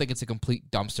Cubs. I don't think it's a complete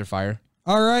dumpster fire.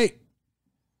 All right.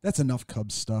 That's enough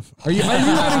Cubs stuff. Are you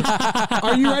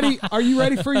ready? Are you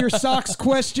ready for your Sox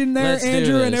question there, Let's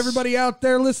Andrew, and everybody out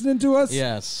there listening to us?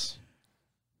 Yes.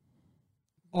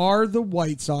 Are the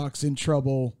White Sox in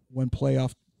trouble when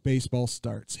playoff baseball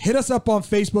starts? Hit us up on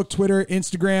Facebook, Twitter,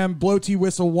 Instagram, Blow T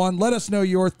Whistle 1. Let us know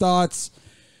your thoughts.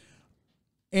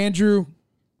 Andrew,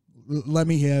 let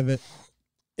me have it.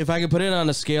 If I could put it on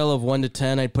a scale of 1 to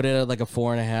 10, I'd put it at like a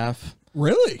 4.5.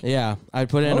 Really? Yeah, I'd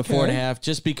put it in a 4.5,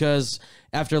 just because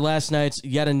after last night's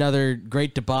yet another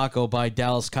great debacle by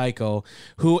Dallas Keuchel,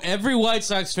 who every White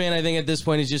Sox fan, I think at this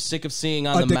point, is just sick of seeing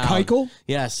on the mound. Keuchel?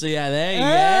 Yes, yeah, there you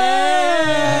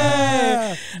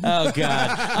go. Oh,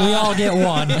 God. We all get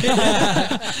one.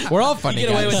 We're all funny You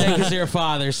get away guys. with that because you're a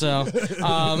father, so.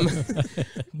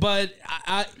 But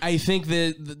I think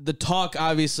the talk,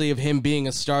 obviously, of him being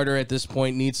a starter at this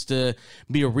point needs to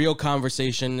be a real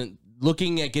conversation,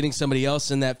 looking at getting somebody else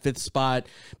in that fifth spot,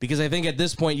 because I think at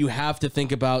this point you have to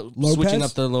think about switching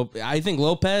up I think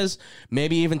Lopez,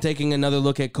 maybe even taking another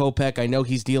look at Kopech. I know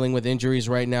he's dealing with injuries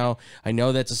right now. I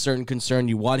know that's a certain concern.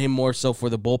 You want him more so for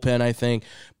the bullpen, I think.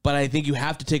 But I think you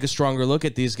have to take a stronger look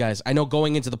at these guys. I know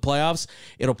going into the playoffs,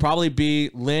 it'll probably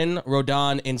be Lynn,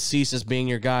 Rodon, and Cease as being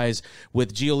your guys,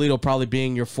 with Giolito probably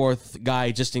being your fourth guy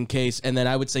just in case. And then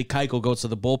I would say Keuchel goes to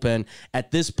the bullpen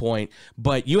at this point.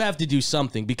 But you have to do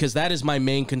something, because that is my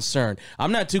main concern.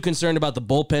 I'm not too concerned about the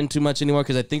bullpen too much anymore,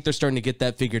 because I think they're starting to get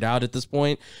that figured out at this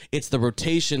point. It's the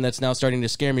rotation that's now starting to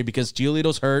scare me, because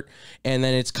Giolito's hurt, and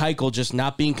then it's Keuchel just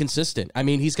not being consistent. I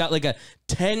mean, he's got like a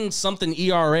 10-something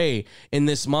ERA in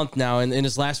this month now, and in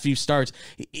his last few starts,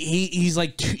 he's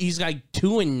like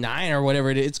 2-9 or whatever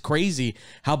it is. It's crazy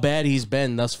how bad he's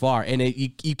been thus far, and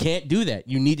you can't do that.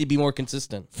 You need to be more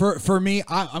consistent. For me,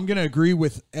 I'm going to agree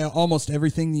with almost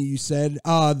everything that you said.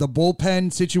 The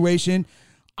bullpen situation,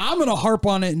 I'm going to harp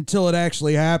on it until it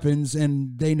actually happens,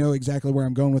 and they know exactly where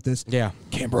I'm going with this. Yeah.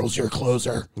 Kimbrel's your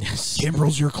closer. Yes.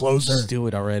 Kimbrel's your closer. Just do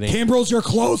it already. Kimbrel's your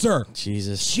closer.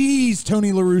 Jesus. Jeez,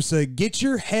 Tony La Russa, get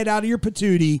your head out of your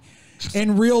patootie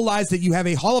and realize that you have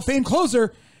a Hall of Fame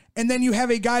closer, and then you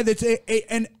have a guy that's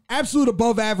an absolute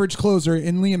above-average closer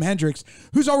in Liam Hendriks,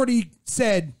 who's already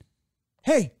said,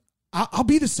 hey, I'll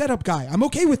be the setup guy. I'm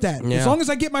okay with that. Yeah. As long as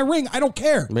I get my ring, I don't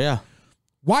care. Yeah.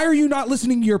 Why are you not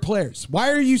listening to your players?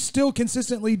 Why are you still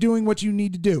consistently doing what you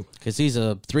need to do? Because he's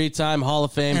a 3-time Hall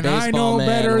of Fame And baseball I know man,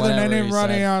 better than whatever he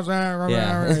anybody said. else.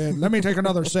 Yeah. Let me take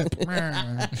another sip.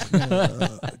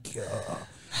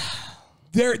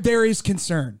 There is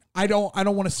concern. I don't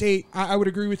want to say. I would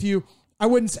agree with you. I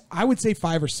wouldn't. I would say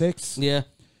 5 or 6. Yeah.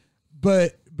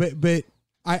 But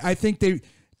I think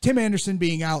Tim Anderson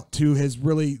being out too has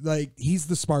really, like, he's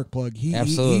the spark plug.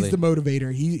 Absolutely. He's the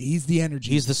motivator. He's the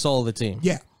energy. He's the soul of the team.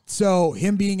 Yeah. So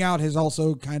him being out has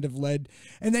also kind of led,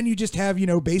 and then you just have,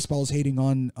 baseball's hating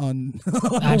on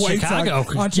White Chicago.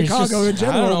 Sox, on Chicago in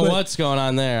general. I don't know what's going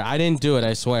on there. I didn't do it,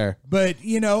 I swear. But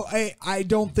I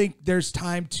don't think there's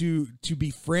time to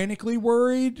be frantically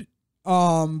worried.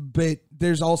 But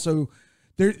there's also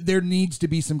there needs to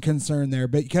be some concern there,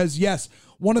 because yes,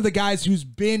 one of the guys who's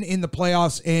been in the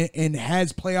playoffs and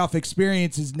has playoff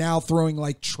experience is now throwing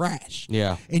like trash.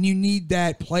 Yeah. And you need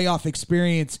that playoff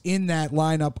experience in that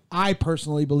lineup, I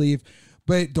personally believe.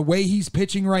 But the way he's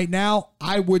pitching right now,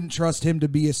 I wouldn't trust him to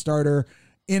be a starter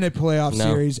in a playoff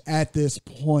series at this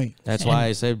point. That's why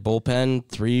I said bullpen,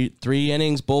 three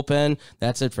innings, bullpen.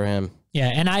 That's it for him. Yeah,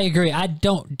 and I agree. I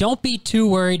don't be too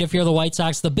worried if you're the White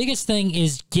Sox. The biggest thing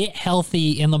is get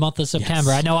healthy in the month of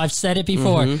September. Yes. I know I've said it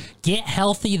before. Mm-hmm. Get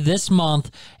healthy this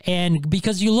month, and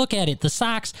because you look at it, the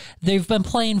Sox, they've been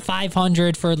playing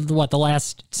 500 for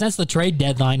since the trade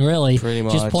deadline, really. Pretty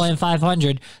much. Just playing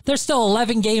 500. They're still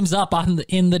 11 games up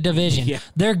in the division. Yeah.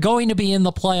 They're going to be in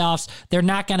the playoffs. They're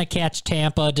not going to catch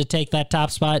Tampa to take that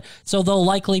top spot, so they'll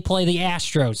likely play the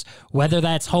Astros. Whether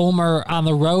that's home or on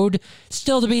the road,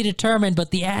 still to be determined.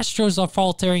 But the Astros are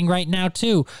faltering right now,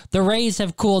 too. The Rays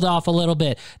have cooled off a little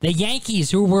bit. The Yankees,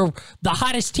 who were the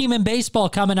hottest team in baseball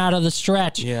coming out of the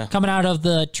stretch, coming out of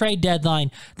the trade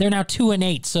deadline, they're now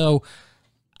 2-8. So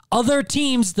other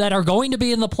teams that are going to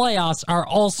be in the playoffs are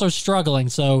also struggling.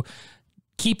 So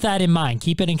keep that in mind.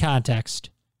 Keep it in context.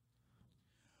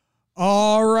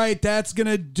 All right, that's going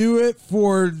to do it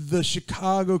for the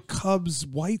Chicago Cubs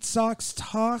White Sox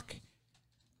talk.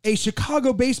 A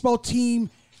Chicago baseball team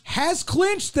has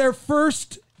clinched their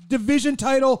first division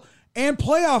title and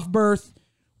playoff berth.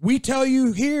 We tell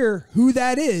you here who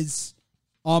that is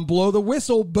on Blow the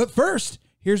Whistle. But first,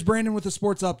 here's Brandon with a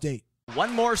sports update.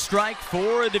 One more strike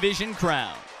for a division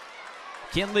crown.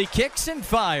 Kinley kicks and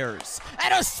fires.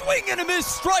 And a swing and a miss,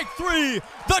 strike 3.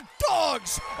 The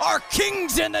Dogs are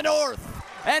kings in the North.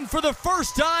 And for the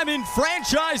first time in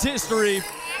franchise history,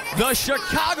 the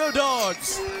Chicago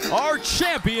Dogs are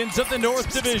champions of the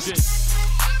North Division.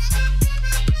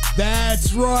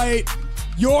 That's right.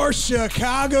 Your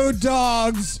Chicago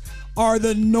Dogs are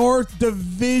the North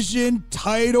Division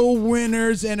title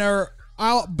winners and are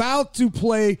about to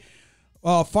play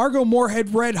Fargo Moorhead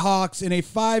Redhawks in a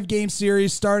 5-game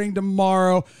series starting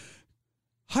tomorrow.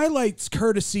 Highlights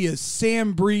courtesy of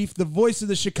Sam Brief, the voice of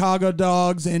the Chicago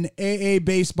Dogs, and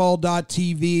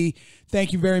AABaseball.tv.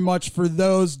 Thank you very much for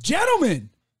those.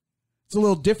 Gentlemen, it's a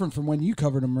little different from when you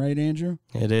covered them, right, Andrew?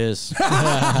 It is.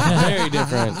 Very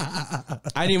different. I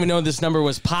didn't even know this number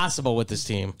was possible with this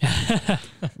team.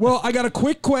 Well, I got a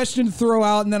quick question to throw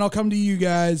out, and then I'll come to you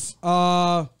guys.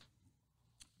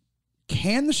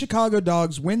 Can the Chicago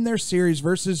Dogs win their series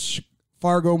versus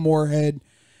Fargo Moorhead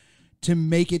to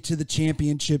make it to the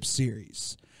championship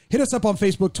series? Hit us up on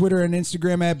Facebook, Twitter, and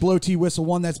Instagram at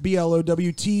BlowTWhistle1. That's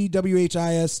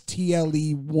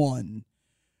BLOWTWHISTLE1.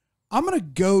 I'm going to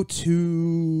go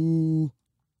to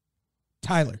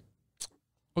Tyler.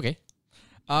 Okay.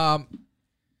 I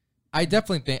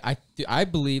definitely think I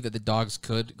believe that the Dogs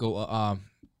could go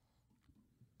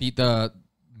beat the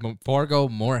Fargo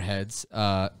Moorheads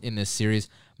in this series.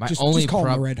 Just call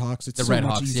them the Redhawks. It's so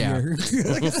much easier.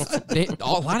 Yeah.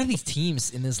 A lot of these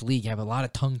teams in this league have a lot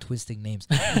of tongue-twisting names.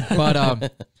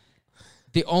 But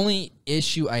the only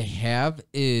issue I have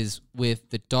is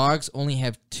with the Dogs only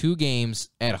have 2 games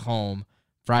at home,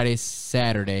 Friday,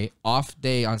 Saturday, off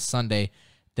day on Sunday,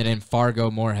 then in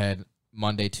Fargo, Moorhead,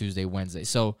 Monday, Tuesday, Wednesday.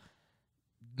 So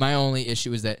my only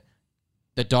issue is that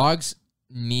the Dogs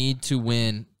need to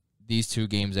win these 2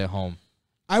 games at home.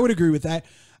 I would agree with that.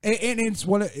 And it's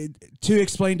to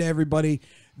explain to everybody,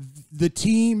 the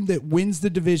team that wins the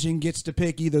division gets to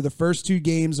pick either the first 2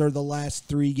 games or the last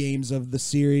 3 games of the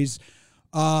series.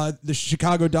 The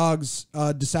Chicago Dogs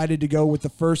decided to go with the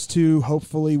first two.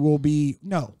 Hopefully will be,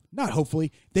 no, not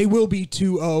hopefully. They will be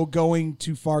 2-0 going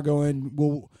to Fargo and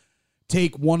will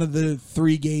take one of the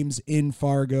 3 games in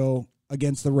Fargo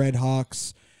against the Red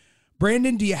Hawks.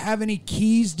 Brandon, do you have any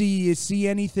keys? Do you see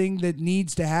anything that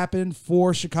needs to happen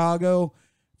for Chicago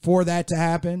for that to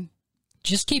happen?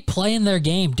 Just keep playing their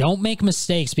game. Don't make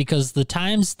mistakes, because the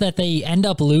times that they end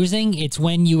up losing, it's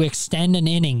when you extend an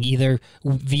inning, either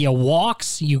via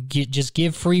walks, just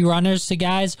give free runners to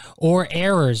guys, or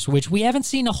errors, which we haven't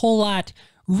seen a whole lot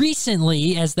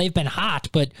recently as they've been hot,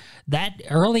 but that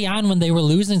early on when they were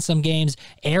losing some games,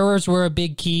 errors were a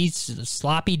big key,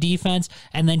 sloppy defense,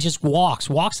 and then just walks.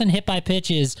 Walks and hit by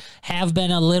pitches have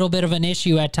been a little bit of an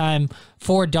issue at time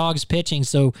for Dogs pitching,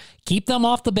 so keep them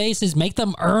off the bases, make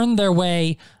them earn their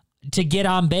way to get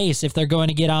on base if they're going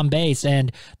to get on base,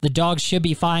 and the Dogs should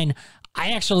be fine.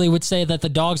 I actually would say that the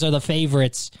Dogs are the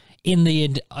favorites in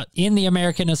the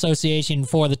American Association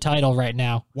for the title right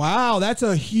now. Wow, that's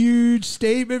a huge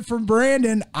statement from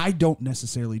Brandon. I don't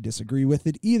necessarily disagree with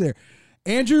it either.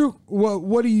 Andrew,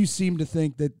 what do you seem to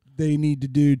think that they need to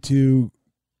do to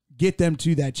get them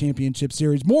to that championship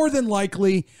series? More than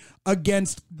likely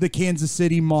against the Kansas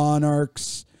City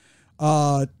Monarchs.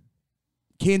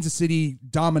 Kansas City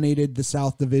dominated the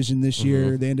South Division this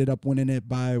year. They ended up winning it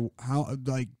by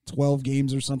 12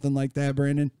 games or something like that,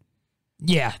 Brandon.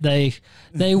 Yeah, they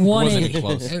won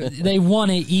it. They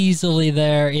won it easily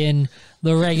there in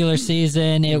the regular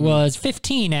season. It was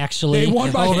 15 actually. They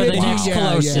won by over 15. the next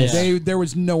closest. Yeah. There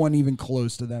was no one even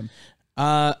close to them.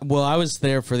 Well, I was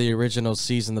there for the original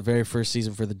season, the very first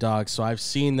season for the Dogs, so I've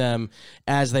seen them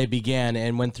as they began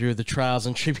and went through the trials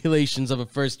and tribulations of a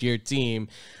first-year team.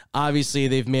 Obviously,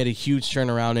 they've made a huge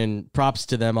turnaround, and props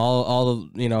to them.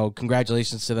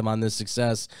 Congratulations to them on this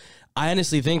success. I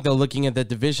honestly think, though, looking at that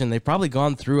division, they've probably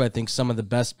gone through, I think, some of the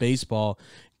best baseball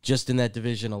just in that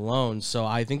division alone. So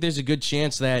I think there's a good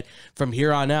chance that from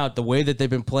here on out, the way that they've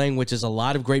been playing, which is a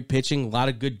lot of great pitching, a lot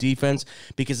of good defense,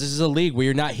 because this is a league where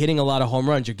you're not hitting a lot of home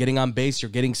runs. You're getting on base, you're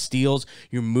getting steals,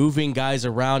 you're moving guys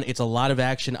around. It's a lot of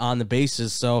action on the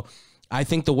bases. So I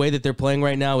think the way that they're playing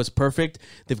right now is perfect.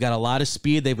 They've got a lot of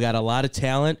speed. They've got a lot of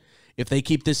talent. If they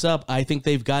keep this up, I think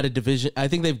they've got a division. I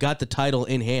think they've got the title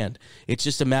in hand. It's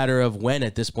just a matter of when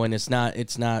at this point. It's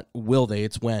not will they,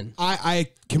 it's when. I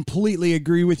completely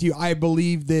agree with you. I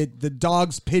believe that the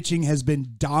Dogs pitching has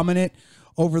been dominant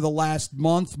over the last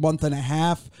month and a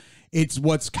half. It's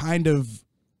what's kind of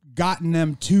gotten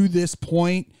them to this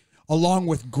point, along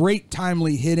with great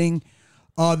timely hitting.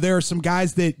 There are some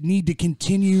guys that need to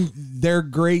continue their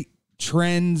great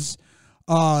trends.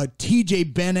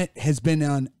 TJ Bennett has been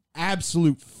on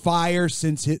absolute fire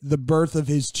since the birth of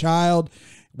his child.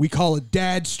 We call it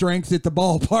dad strength at the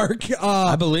ballpark.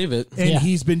 I believe it. And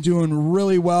he's been doing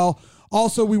really well.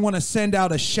 Also, we want to send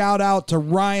out a shout out to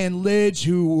Ryan Lidge,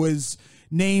 who was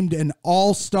named an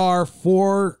all-star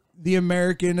for the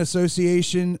American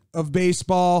Association of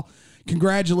Baseball.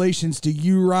 Congratulations to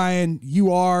you, Ryan.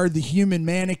 You are the human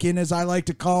mannequin, as I like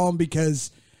to call him,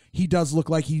 because he does look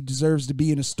like he deserves to be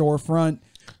in a storefront.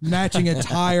 Matching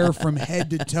attire from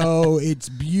head to toe. It's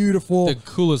beautiful. The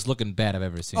coolest looking bat I've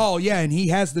ever seen. Oh, yeah, and he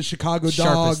has the Chicago Dogs.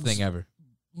 Sharpest thing ever.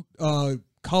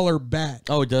 Color bat.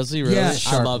 Oh, does he really? Yeah.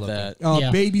 I love that.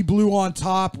 Baby blue on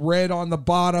top, red on the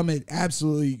bottom. It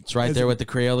absolutely. It's right there with the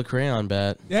Crayola crayon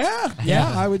bat.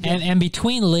 Yeah, I would. And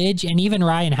between Lidge and even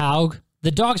Ryan Haug,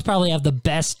 the Dogs probably have the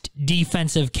best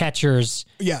defensive catchers.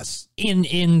 Yes.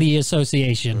 In the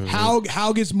association.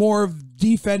 Haug is more of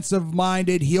defensive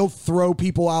minded. He'll throw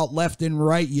people out left and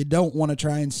right. You don't want to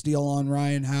try and steal on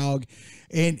Ryan Haug.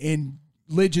 And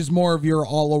Lidge is more of your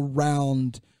all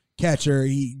around catcher.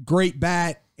 Great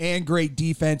bat and great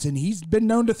defense. And he's been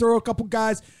known to throw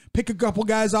pick a couple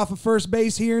guys off of first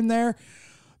base here and there.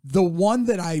 The one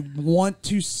that I want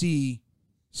to see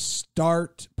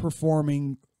start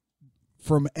performing,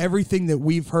 from everything that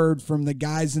we've heard from the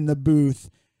guys in the booth,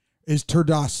 is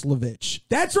Turdoslavich.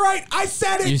 That's right. I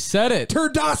said it. You said it.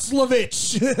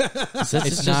 Turdoslavich.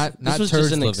 It's not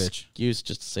Turdoslavich. Excuse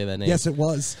just to say that name. Yes, it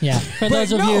was. Yeah. For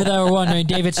those of you that were wondering,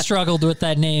 David struggled with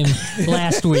that name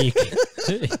last week.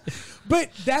 But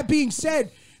that being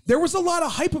said, there was a lot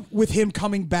of hype with him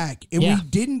coming back, and we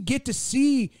didn't get to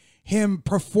see him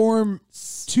perform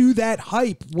to that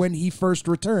hype when he first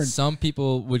returned. Some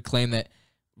people would claim that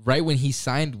right when he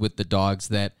signed with the Dogs,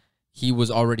 that he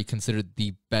was already considered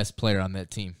the best player on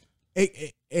that team.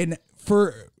 And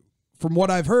from what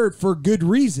I've heard, for good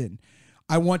reason.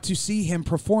 I want to see him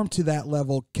perform to that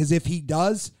level, because if he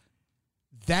does,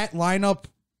 that lineup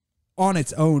on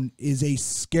its own is a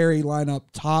scary lineup,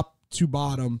 top to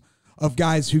bottom, of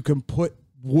guys who can put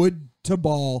wood to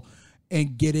ball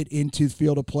and get it into the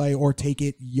field of play or take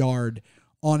it yard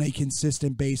on a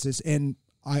consistent basis. And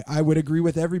I would agree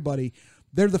with everybody.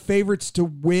 They're the favorites to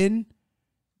win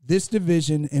this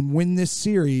division and win this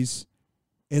series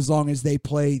as long as they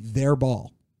play their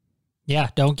ball. Yeah,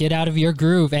 don't get out of your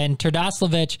groove. And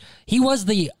Terdoslavich, he was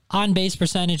the on-base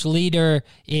percentage leader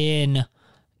in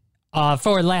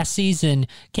for last season.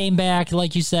 Came back,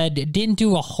 like you said, didn't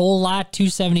do a whole lot,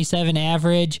 277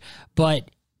 average, but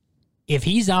if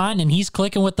he's on and he's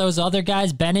clicking with those other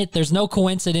guys, Bennett, there's no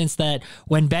coincidence that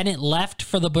when Bennett left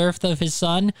for the birth of his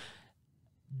son,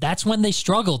 that's when they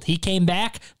struggled. He came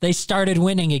back, they started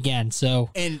winning again. So,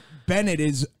 and Bennett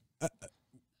is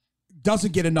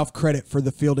doesn't get enough credit for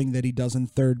the fielding that he does in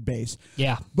third base.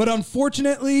 Yeah. But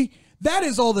unfortunately, that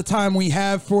is all the time we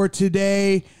have for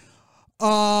today.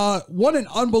 What an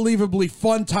unbelievably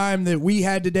fun time that we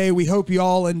had today. We hope you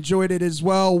all enjoyed it as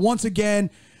well. Once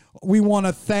again, we want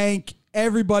to thank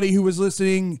everybody who was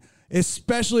listening,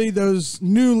 especially those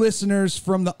new listeners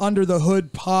from the Under the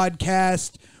Hood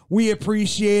podcast. We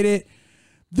appreciate it.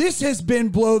 This has been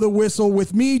Blow the Whistle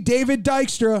with me, David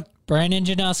Dykstra, Brandon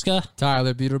Januska,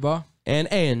 Tyler Buterbaugh,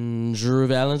 and Andrew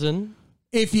Valentin.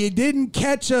 If you didn't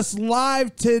catch us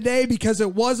live today because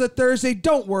it was a Thursday,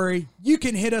 don't worry. You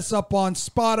can hit us up on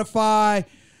Spotify,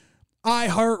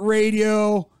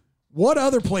 iHeartRadio. What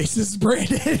other places,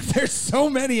 Brandon? There's so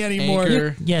many anymore.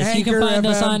 Anchor. Yes, Anchor you can find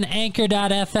us FM. on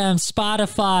Anchor.fm,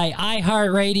 Spotify,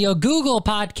 iHeartRadio, Google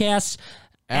Podcasts,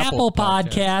 Apple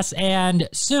Podcasts, and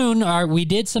soon, we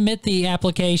did submit the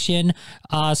application,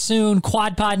 soon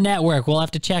Quad Pod Network. We'll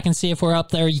have to check and see if we're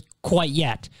up there quite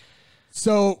yet.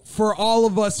 So for all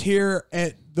of us here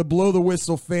at the Blow the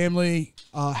Whistle family,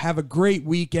 have a great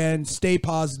weekend. Stay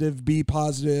positive, be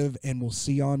positive, and we'll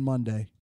see you on Monday.